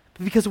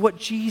 but because of what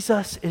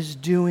Jesus is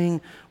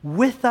doing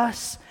with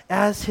us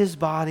as his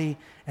body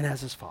and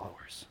as his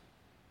followers.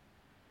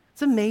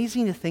 It's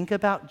amazing to think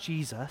about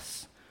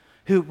Jesus,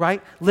 who,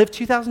 lived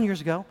 2,000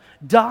 years ago,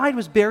 died,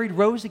 was buried,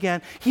 rose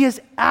again. He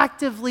is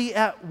actively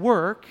at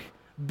work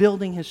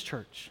building his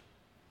church.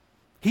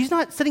 He's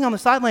not sitting on the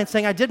sidelines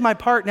saying, I did my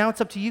part, now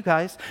it's up to you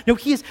guys. No,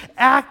 he is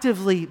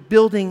actively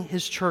building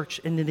his church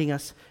and knitting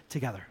us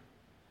together.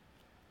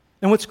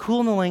 And what's cool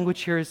in the language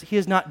here is he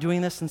is not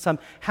doing this in some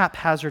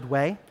haphazard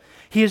way.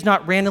 He is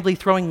not randomly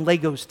throwing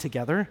Legos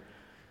together.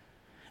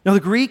 No, the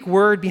Greek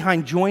word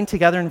behind joined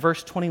together in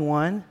verse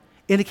 21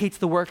 indicates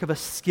the work of a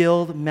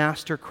skilled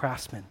master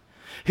craftsman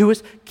who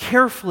is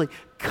carefully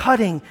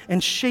cutting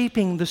and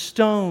shaping the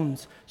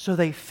stones so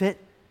they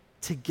fit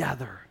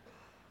together.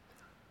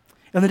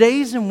 In the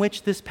days in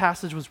which this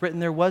passage was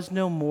written, there was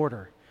no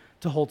mortar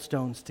to hold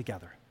stones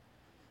together.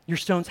 Your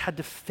stones had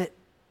to fit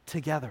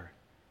together.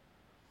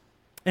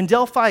 In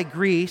Delphi,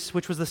 Greece,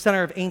 which was the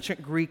center of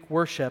ancient Greek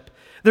worship,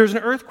 there's an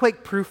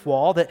earthquake-proof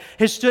wall that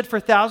has stood for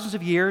thousands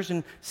of years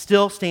and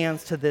still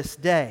stands to this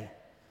day.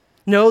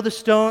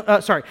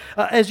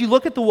 As you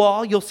look at the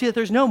wall, you'll see that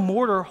there's no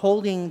mortar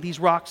holding these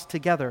rocks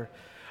together.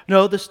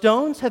 No, the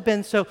stones have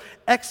been so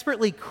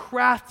expertly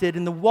crafted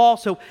and the wall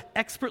so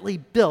expertly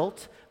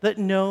built that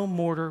no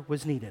mortar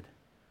was needed.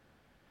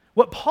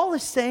 What Paul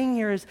is saying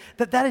here is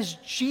that is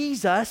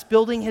Jesus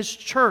building his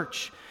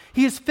church.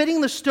 He is fitting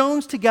the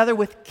stones together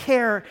with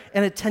care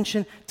and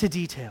attention to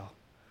detail.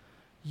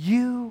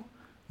 You,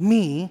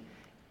 me,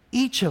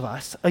 each of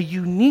us, a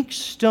unique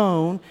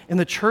stone in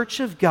the church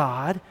of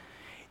God,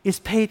 is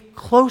paid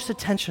close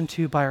attention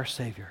to by our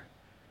Savior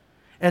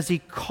as he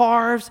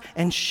carves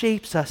and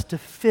shapes us to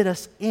fit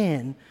us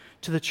in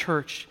to the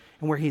church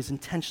and where he is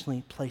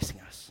intentionally placing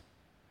us.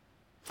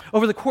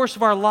 Over the course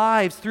of our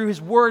lives, through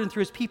his word and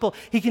through his people,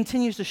 he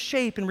continues to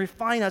shape and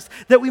refine us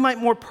that we might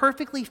more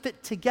perfectly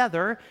fit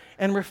together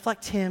and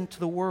reflect him to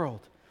the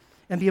world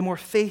and be a more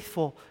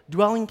faithful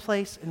dwelling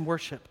place and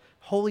worship,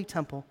 holy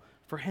temple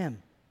for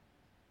him.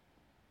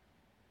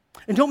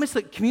 And don't miss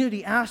the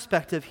community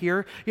aspect of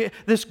here.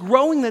 This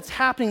growing that's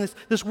happening,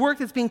 this work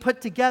that's being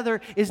put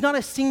together is not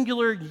a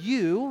singular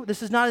you.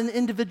 This is not an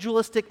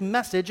individualistic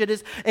message. It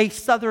is a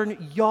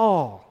southern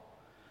y'all.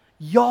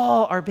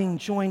 Y'all are being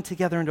joined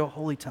together into a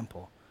holy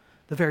temple,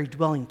 the very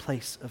dwelling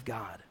place of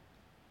God.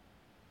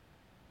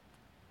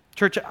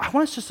 Church, I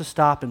want us just to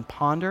stop and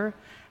ponder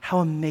how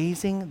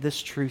amazing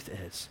this truth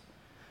is.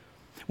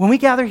 When we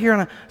gather here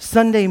on a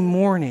Sunday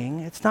morning,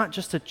 it's not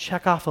just to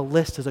check off a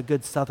list as a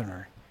good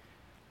southerner.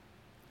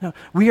 No,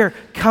 we are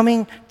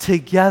coming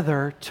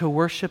together to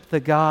worship the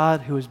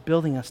God who is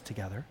building us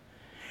together.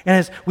 And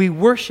as we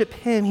worship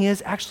him, he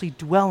is actually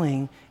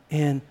dwelling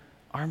in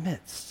our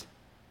midst.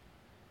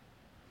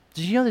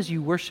 Did you know that as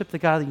you worship the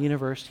God of the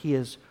universe, he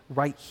is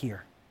right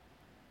here?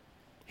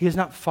 He is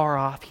not far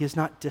off. He is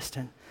not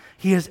distant.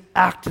 He is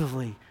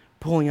actively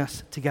pulling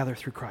us together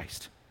through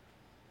Christ.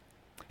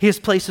 He has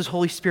placed his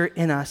Holy Spirit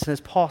in us, and as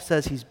Paul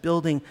says, he's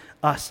building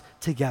us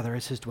together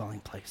as his dwelling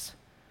place.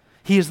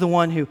 He is the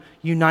one who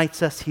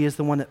unites us. He is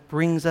the one that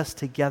brings us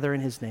together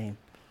in his name.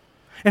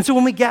 And so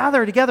when we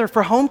gather together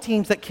for home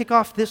teams that kick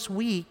off this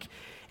week,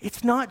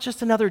 it's not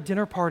just another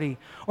dinner party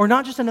or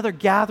not just another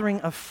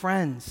gathering of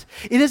friends.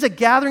 It is a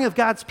gathering of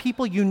God's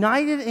people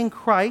united in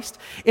Christ,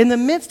 in the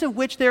midst of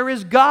which there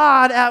is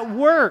God at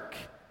work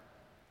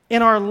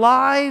in our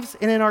lives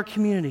and in our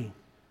community.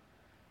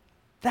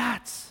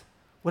 That's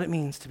what it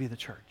means to be the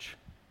church.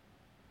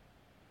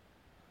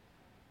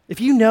 If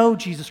you know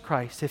Jesus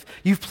Christ, if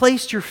you've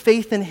placed your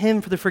faith in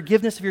him for the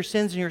forgiveness of your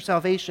sins and your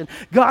salvation,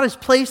 God has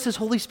placed his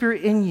Holy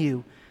Spirit in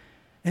you,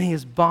 and he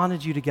has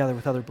bonded you together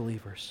with other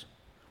believers,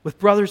 with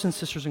brothers and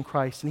sisters in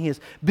Christ, and he is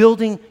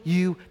building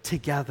you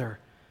together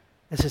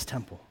as his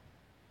temple.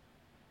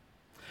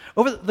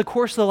 Over the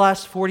course of the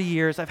last 40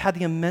 years, I've had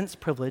the immense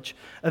privilege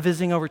of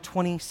visiting over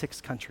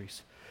 26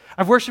 countries.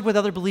 I've worshiped with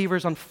other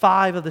believers on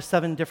 5 of the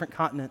 7 different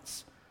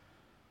continents.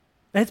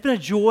 And it's been a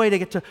joy to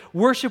get to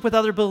worship with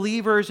other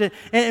believers.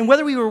 And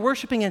whether we were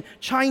worshiping in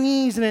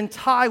Chinese and in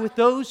Thai with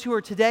those who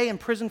are today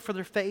imprisoned for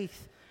their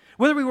faith,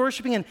 whether we were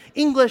worshiping in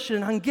English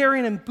and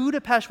Hungarian and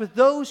Budapest with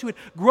those who had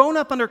grown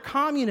up under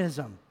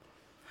communism,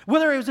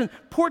 whether it was in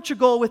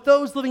Portugal with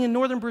those living in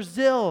northern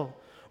Brazil,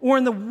 or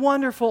in the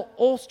wonderful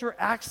Ulster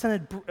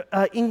accented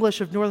English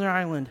of Northern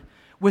Ireland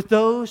with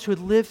those who had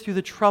lived through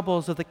the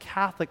troubles of the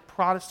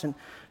Catholic-Protestant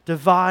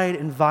divide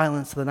and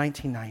violence of the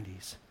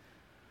 1990s.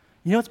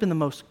 You know, it's been the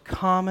most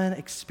common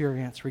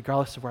experience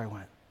regardless of where I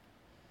went.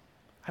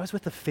 I was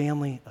with the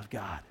family of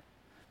God.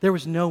 There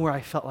was nowhere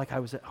I felt like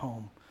I was at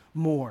home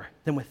more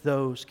than with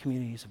those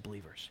communities of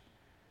believers.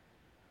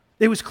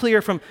 It was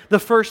clear from the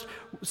first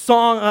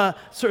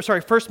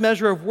first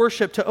measure of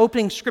worship to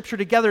opening Scripture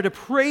together to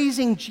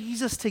praising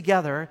Jesus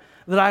together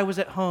that I was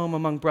at home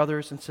among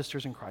brothers and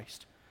sisters in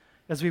Christ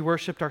as we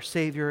worshiped our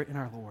Savior and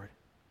our Lord.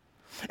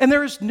 And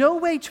there is no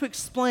way to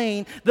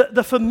explain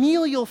the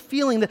familial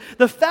feeling,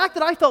 the fact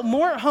that I felt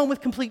more at home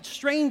with complete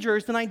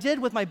strangers than I did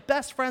with my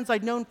best friends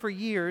I'd known for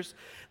years,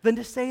 than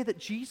to say that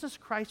Jesus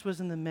Christ was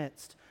in the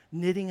midst,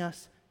 knitting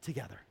us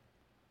together.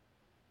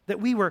 That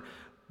we were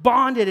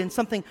bonded in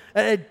something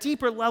at a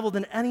deeper level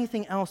than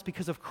anything else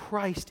because of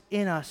Christ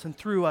in us and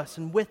through us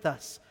and with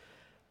us,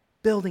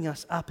 building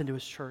us up into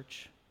his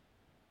church.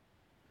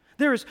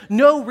 There is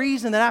no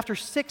reason that after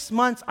 6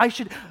 months I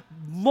should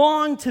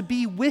long to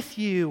be with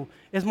you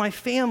as my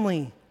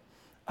family,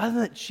 other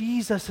than that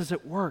Jesus is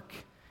at work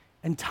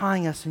and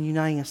tying us and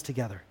uniting us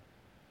together.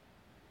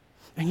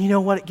 And you know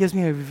what? It gives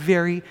me a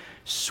very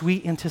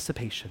sweet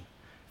anticipation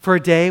for a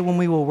day when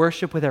we will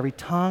worship with every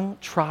tongue,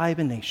 tribe,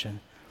 and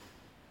nation.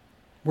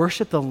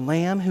 Worship the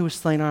Lamb who was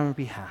slain on our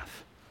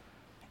behalf.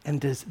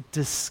 And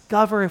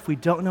discover, if we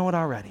don't know it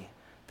already,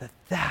 that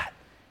that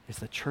is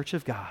the church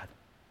of God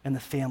and the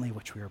family of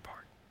which we are part.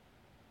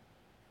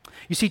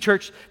 You see,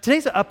 church,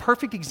 today's a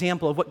perfect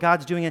example of what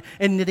God's doing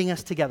and knitting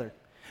us together.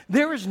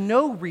 There is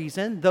no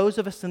reason those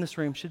of us in this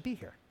room should be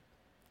here.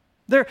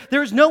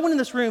 There is no one in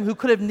this room who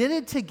could have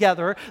knitted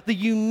together the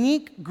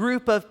unique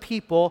group of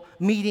people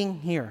meeting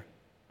here,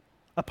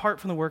 apart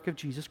from the work of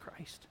Jesus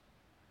Christ.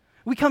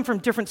 We come from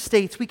different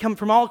states. We come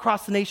from all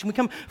across the nation. We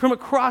come from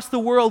across the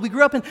world. We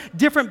grew up in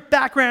different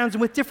backgrounds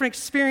and with different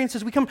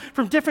experiences. We come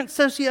from different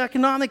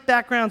socioeconomic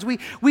backgrounds.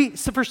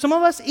 So for some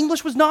of us,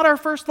 English was not our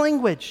first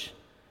language.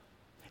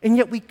 And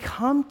yet we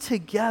come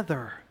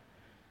together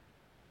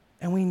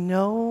and we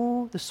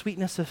know the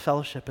sweetness of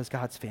fellowship as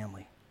God's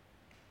family.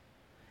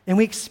 And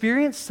we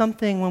experience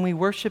something when we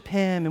worship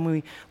him and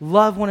we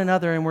love one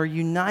another and we're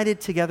united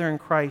together in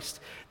Christ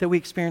that we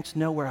experience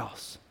nowhere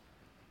else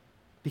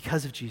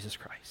because of Jesus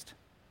Christ.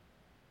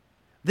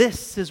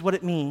 This is what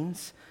it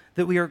means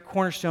that we are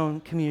Cornerstone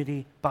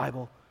Community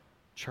Bible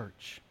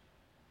Church.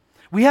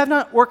 We have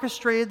not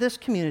orchestrated this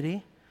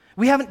community.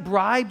 We haven't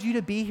bribed you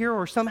to be here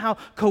or somehow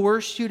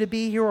coerced you to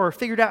be here or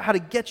figured out how to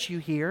get you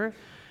here.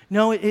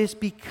 No, it is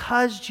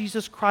because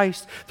Jesus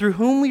Christ, through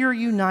whom we are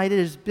united,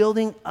 is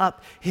building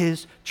up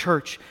his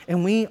church,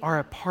 and we are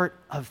a part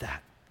of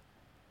that.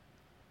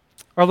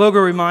 Our logo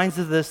reminds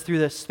us of this through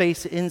the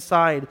space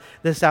inside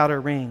this outer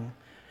ring.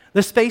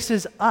 The space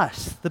is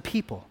us, the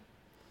people,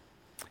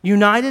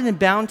 united and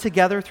bound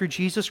together through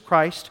Jesus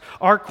Christ,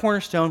 our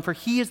cornerstone, for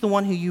he is the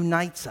one who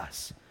unites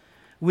us.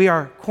 We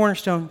are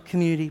Cornerstone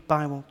Community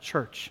Bible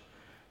Church,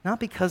 not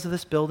because of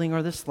this building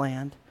or this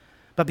land,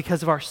 but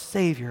because of our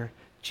Savior,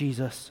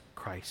 Jesus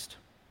Christ.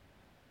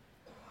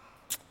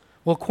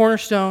 Well,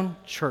 Cornerstone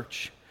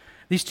Church,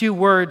 these two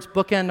words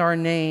bookend our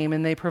name,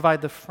 and they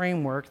provide the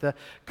framework, the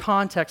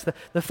context,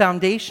 the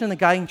foundation, the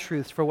guiding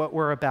truths for what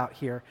we're about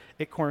here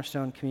at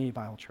Cornerstone Community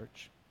Bible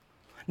Church.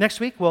 Next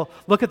week, we'll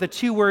look at the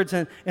two words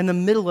in the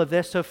middle of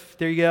this. So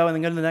there you go, and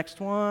then go to the next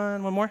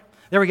one. One more.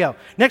 There we go.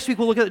 Next week,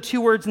 we'll look at the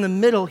two words in the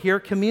middle here,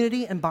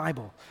 community and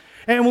Bible.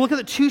 And we'll look at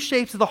the two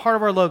shapes of the heart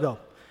of our logo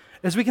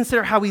as we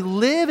consider how we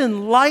live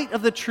in light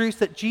of the truth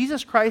that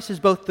Jesus Christ is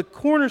both the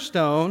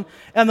cornerstone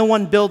and the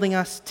one building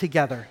us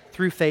together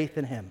through faith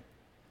in him.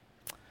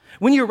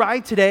 When you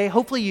arrived today,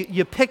 hopefully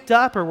you picked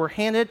up or were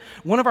handed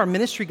one of our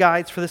ministry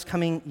guides for this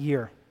coming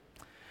year.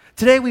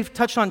 Today, we've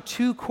touched on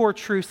two core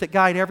truths that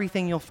guide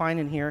everything you'll find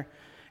in here.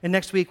 And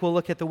next week, we'll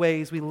look at the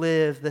ways we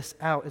live this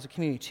out as a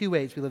community, two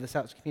ways we live this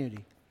out as a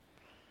community.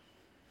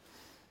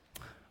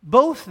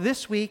 Both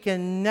this week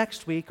and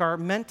next week are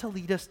meant to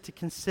lead us to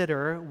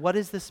consider what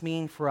does this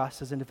mean for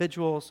us as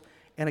individuals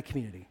and a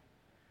community.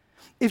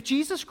 If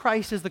Jesus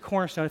Christ is the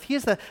cornerstone, if he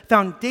is the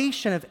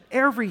foundation of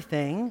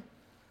everything,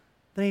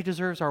 then he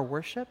deserves our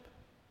worship,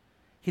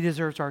 he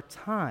deserves our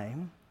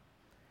time,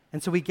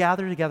 and so we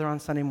gather together on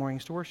Sunday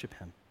mornings to worship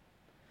him.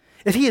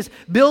 If he is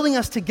building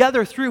us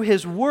together through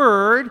his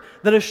word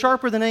that is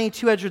sharper than any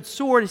two-edged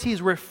sword, as he is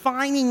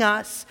refining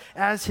us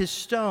as his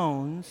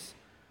stones,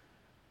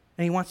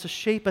 and he wants to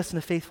shape us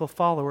into faithful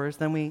followers,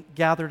 then we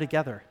gather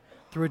together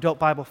through adult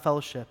Bible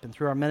fellowship and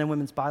through our men and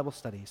women's Bible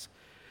studies,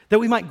 that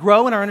we might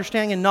grow in our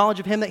understanding and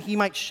knowledge of him, that he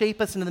might shape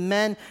us into the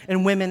men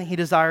and women he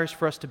desires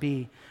for us to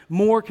be,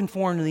 more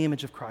conformed to the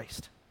image of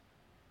Christ.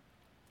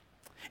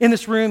 In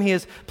this room, he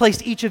has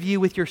placed each of you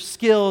with your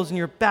skills and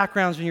your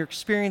backgrounds and your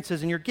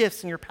experiences and your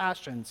gifts and your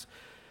passions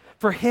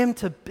for him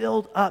to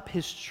build up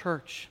his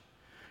church,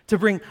 to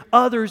bring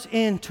others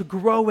in, to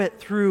grow it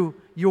through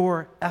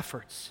your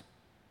efforts.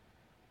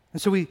 And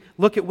so we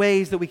look at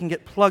ways that we can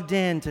get plugged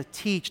in to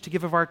teach, to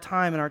give of our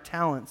time and our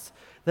talents,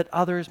 that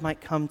others might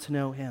come to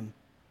know him.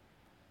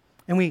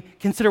 And we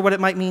consider what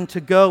it might mean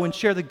to go and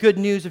share the good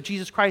news of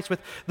Jesus Christ with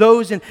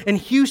those in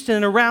Houston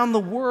and around the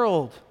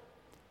world.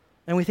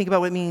 And we think about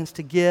what it means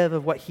to give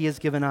of what he has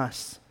given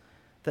us,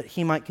 that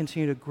he might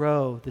continue to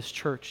grow this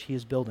church he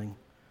is building.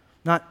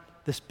 Not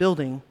this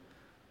building,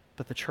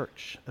 but the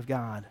church of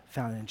God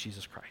founded in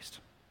Jesus Christ.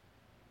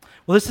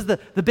 Well, this is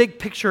the big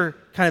picture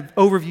kind of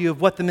overview of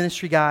what the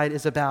ministry guide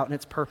is about and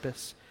its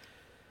purpose.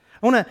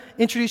 I want to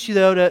introduce you,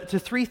 though, to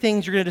three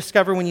things you're going to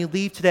discover when you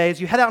leave today. As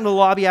you head out into the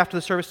lobby after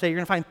the service today, you're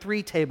going to find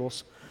 3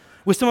 tables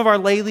with some of our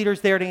lay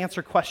leaders there to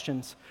answer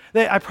questions.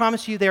 I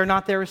promise you, they are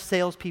not there as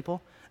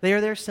salespeople. They are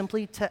there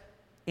simply to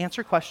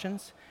answer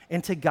questions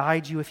and to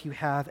guide you if you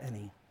have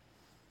any.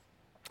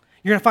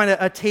 You're going to find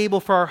a table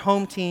for our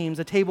home teams,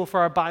 a table for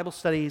our Bible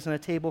studies, and a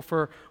table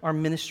for our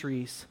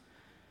ministries.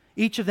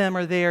 Each of them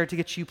are there to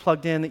get you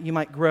plugged in, that you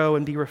might grow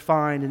and be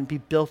refined and be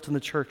built in the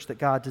church that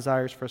God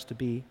desires for us to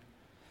be.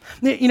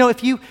 You know,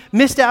 if you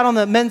missed out on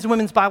the men's and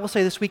women's Bible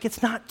study this week,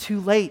 it's not too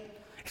late.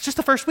 It's just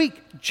the first week.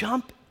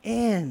 Jump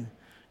in.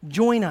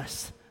 Join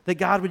us, that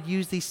God would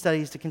use these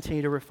studies to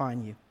continue to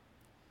refine you.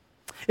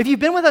 If you've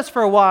been with us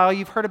for a while,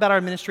 you've heard about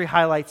our ministry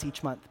highlights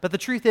each month. But the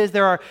truth is,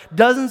 there are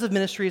dozens of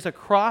ministries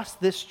across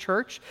this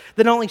church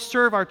that not only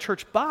serve our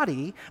church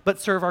body, but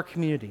serve our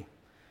community.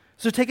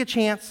 So take a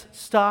chance,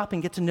 stop,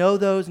 and get to know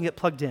those and get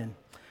plugged in.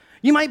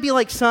 You might be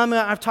like some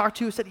I've talked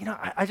to who said,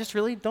 I just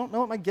really don't know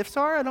what my gifts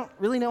are. I don't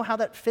really know how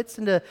that fits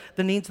into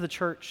the needs of the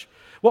church.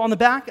 Well, on the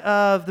back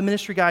of the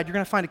ministry guide, you're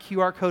going to find a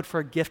QR code for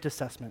a gift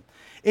assessment.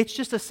 It's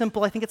just a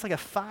simple, I think it's like a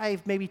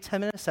 5, maybe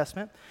 10-minute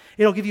assessment.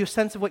 It'll give you a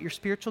sense of what your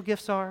spiritual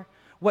gifts are,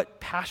 what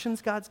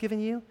passions God's given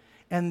you,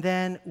 and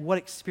then what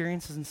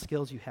experiences and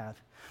skills you have.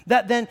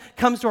 That then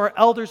comes to our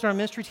elders and our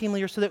ministry team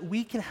leaders so that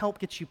we can help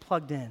get you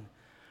plugged in.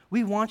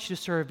 We want you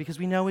to serve because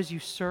we know as you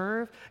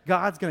serve,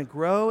 God's going to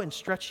grow and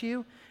stretch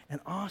you, and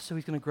also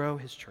he's going to grow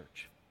his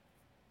church.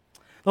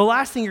 The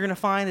last thing you're going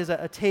to find is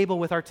a table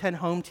with our 10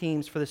 home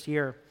teams for this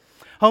year.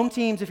 Home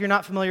teams, if you're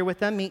not familiar with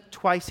them, meet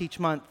twice each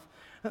month.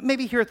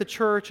 Maybe here at the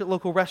church, at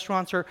local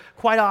restaurants, or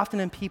quite often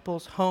in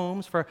people's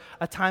homes for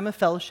a time of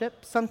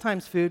fellowship,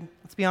 sometimes food.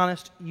 Let's be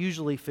honest,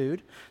 usually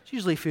food. There's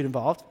usually food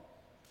involved.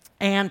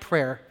 And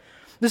prayer.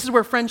 This is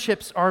where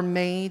friendships are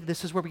made.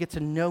 This is where we get to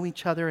know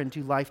each other and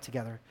do life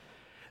together.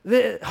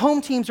 The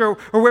home teams are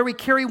where we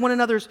carry one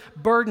another's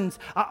burdens.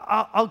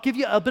 I'll give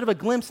you a bit of a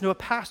glimpse into a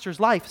pastor's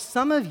life.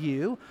 Some of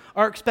you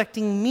are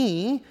expecting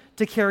me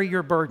to carry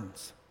your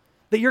burdens,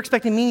 that you're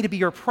expecting me to be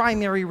your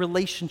primary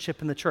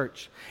relationship in the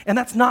church. And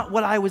that's not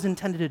what I was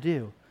intended to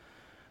do.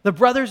 The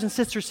brothers and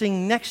sisters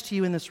sitting next to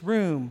you in this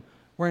room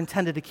were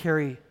intended to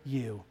carry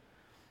you,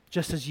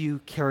 just as you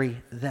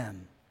carry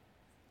them.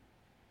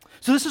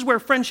 So this is where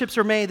friendships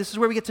are made. This is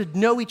where we get to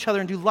know each other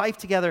and do life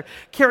together,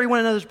 carry one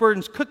another's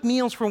burdens, cook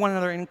meals for one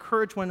another, and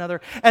encourage one another.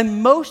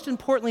 And most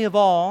importantly of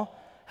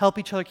all, help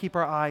each other keep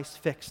our eyes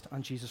fixed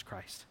on Jesus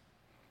Christ.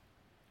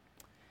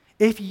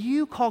 If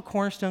you call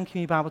Cornerstone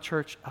Community Bible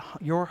Church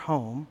your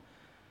home,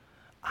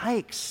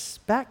 I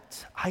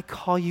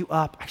call you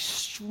up, I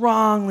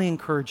strongly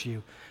encourage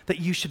you that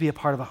you should be a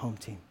part of a home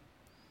team.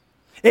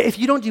 If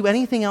you don't do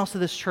anything else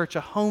at this church,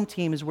 a home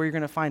team is where you're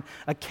going to find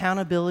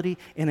accountability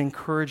and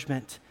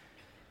encouragement.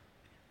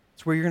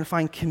 It's where you're going to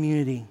find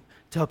community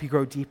to help you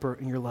grow deeper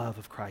in your love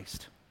of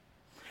Christ.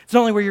 It's not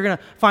only where you're going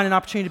to find an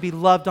opportunity to be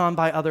loved on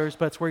by others,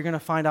 but it's where you're going to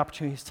find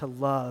opportunities to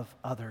love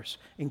others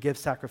and give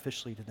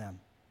sacrificially to them.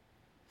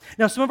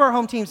 Now, some of our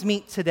home teams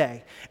meet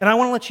today, and I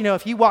want to let you know,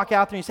 if you walk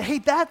out there and you say, hey,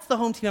 that's the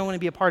home team I want to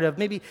be a part of,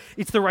 maybe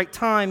it's the right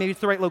time, maybe it's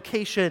the right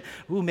location,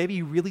 ooh, maybe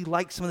you really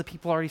like some of the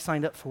people already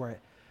signed up for it.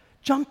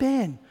 Jump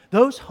in.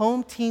 Those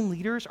home team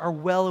leaders are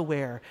well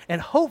aware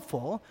and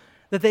hopeful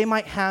that they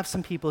might have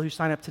some people who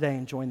sign up today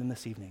and join them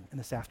this evening and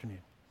this afternoon.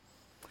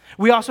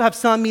 We also have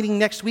some meeting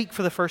next week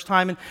for the first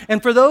time.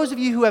 And for those of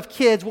you who have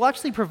kids, we'll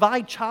actually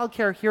provide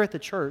childcare here at the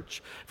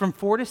church from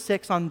 4 to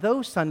 6 on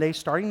those Sundays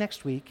starting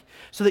next week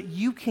so that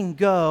you can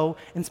go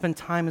and spend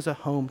time as a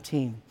home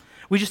team.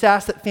 We just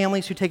ask that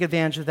families who take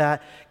advantage of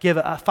that give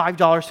a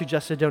 $5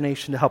 suggested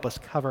donation to help us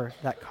cover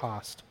that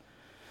cost.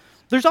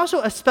 There's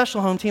also a special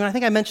home team. I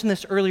think I mentioned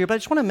this earlier, but I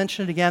just want to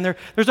mention it again.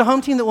 There's a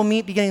home team that will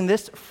meet beginning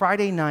this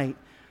Friday night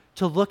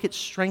to look at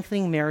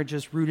strengthening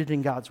marriages rooted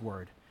in God's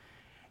Word.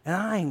 And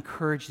I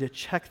encourage you to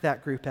check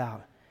that group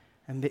out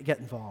and get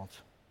involved.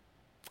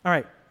 All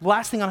right,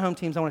 last thing on home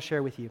teams I want to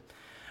share with you.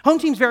 Home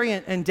teams vary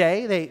in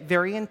day, they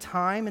vary in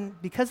time,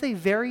 and because they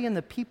vary in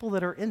the people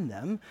that are in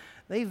them,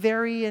 they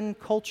vary in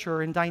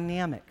culture and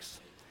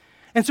dynamics.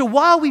 And so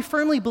while we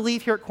firmly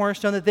believe here at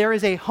Cornerstone that there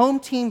is a home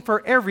team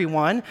for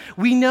everyone,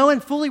 we know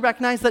and fully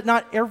recognize that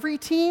not every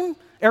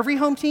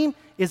home team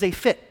is a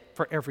fit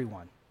for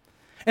everyone.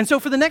 And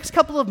so for the next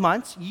couple of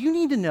months, you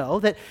need to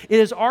know that it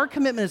is our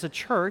commitment as a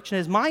church and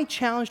it is my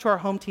challenge to our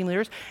home team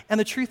leaders, and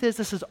the truth is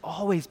this has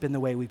always been the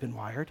way we've been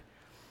wired,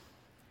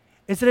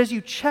 is that as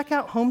you check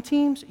out home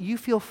teams, you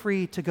feel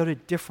free to go to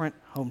different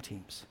home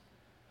teams.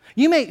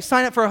 You may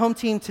sign up for a home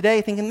team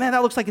today thinking, man,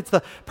 that looks like it's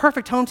the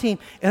perfect home team,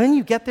 and then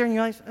you get there and you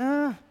realize,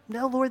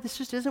 no, Lord, this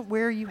just isn't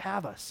where you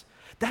have us.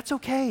 That's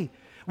okay.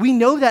 We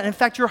know that. In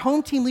fact, your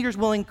home team leaders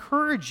will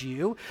encourage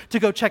you to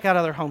go check out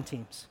other home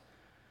teams,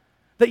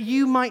 that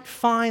you might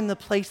find the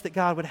place that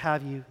God would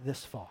have you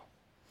this fall.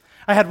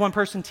 I had one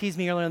person tease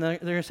me earlier,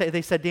 and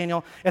they said,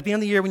 Daniel, at the end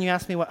of the year when you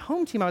asked me what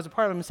home team I was a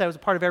part of, I'm going to say I was a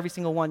part of every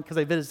single one because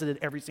I visited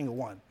every single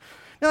one.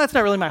 Now, that's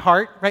not really my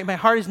heart, right? My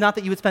heart is not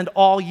that you would spend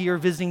all year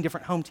visiting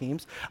different home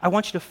teams. I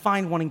want you to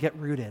find one and get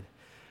rooted.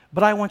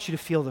 But I want you to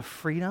feel the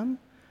freedom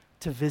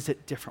to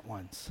visit different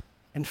ones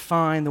and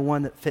find the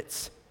one that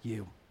fits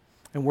you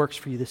and works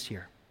for you this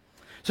year.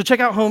 So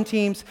check out home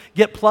teams,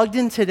 get plugged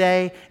in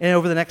today and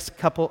over the next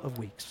couple of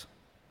weeks.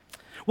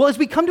 Well, as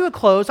we come to a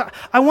close,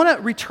 I want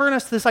to return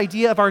us to this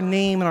idea of our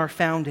name and our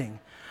founding.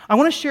 I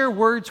want to share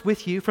words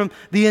with you from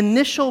the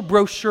initial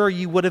brochure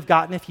you would have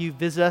gotten if you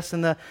visit us in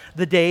the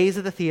days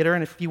of the theater.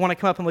 And if you want to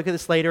come up and look at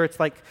this later, it's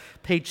like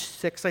page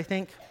 6, I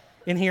think,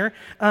 in here.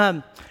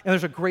 And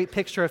there's a great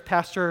picture of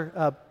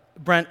Pastor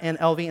Brent and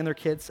Elvie and their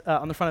kids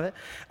on the front of it.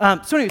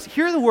 So anyways,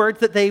 here are the words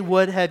that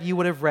you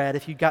would have read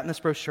if you'd gotten this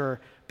brochure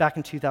back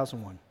in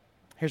 2001.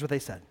 Here's what they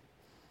said.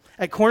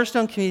 At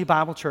Cornerstone Community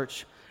Bible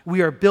Church,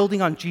 we are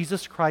building on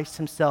Jesus Christ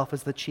himself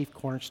as the chief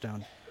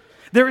cornerstone.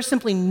 There is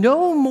simply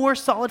no more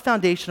solid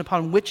foundation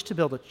upon which to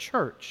build a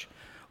church,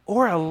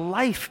 or a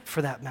life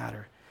for that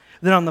matter,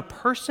 than on the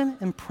person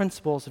and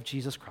principles of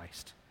Jesus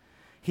Christ.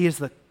 He is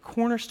the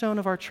cornerstone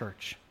of our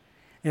church.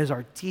 It is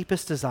our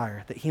deepest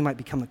desire that he might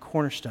become the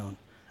cornerstone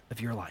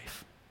of your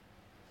life.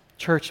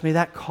 Church, may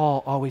that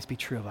call always be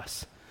true of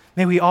us.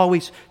 May we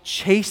always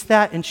chase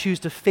that and choose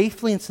to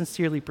faithfully and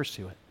sincerely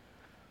pursue it.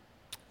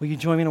 Will you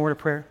join me in a word of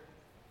prayer?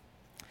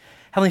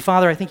 Heavenly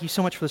Father, I thank you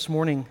so much for this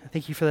morning. I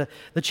thank you for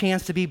the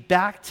chance to be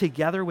back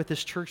together with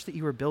this church that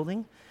you are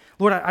building.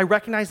 Lord, I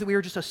recognize that we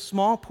are just a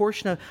small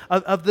portion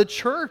of the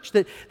church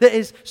that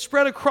is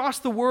spread across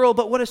the world,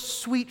 but what a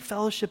sweet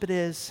fellowship it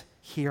is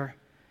here.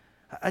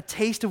 A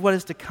taste of what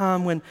is to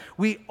come when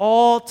we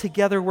all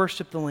together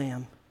worship the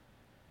Lamb.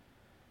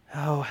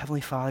 Oh,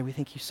 Heavenly Father, we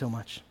thank you so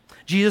much.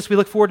 Jesus, we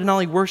look forward to not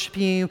only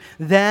worshiping you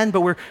then,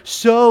 but we're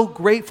so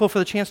grateful for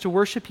the chance to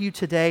worship you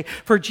today.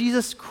 For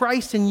Jesus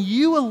Christ and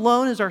you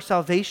alone is our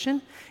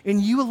salvation,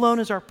 and you alone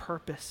is our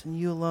purpose, and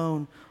you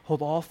alone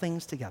hold all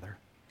things together.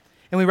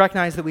 And we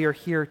recognize that we are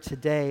here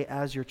today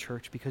as your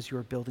church because you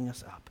are building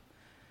us up.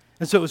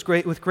 And so it was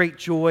great, with great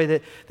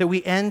joy that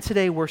we end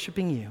today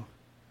worshiping you.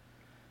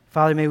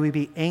 Father, may we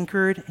be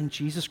anchored in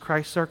Jesus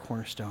Christ, our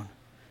cornerstone,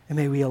 and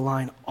may we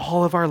align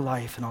all of our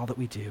life and all that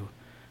we do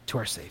to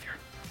our Savior.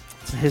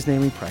 It's in his name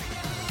we pray.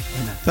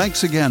 Amen.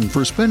 Thanks again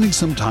for spending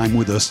some time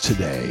with us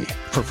today.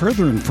 For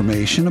further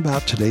information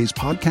about today's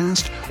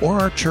podcast or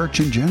our church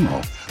in general,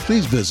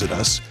 please visit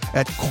us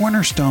at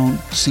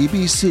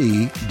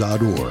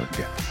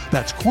cornerstonecbc.org.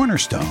 That's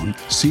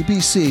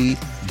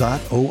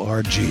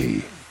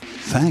cornerstonecbc.org.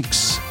 Thanks.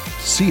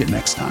 See you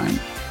next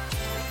time.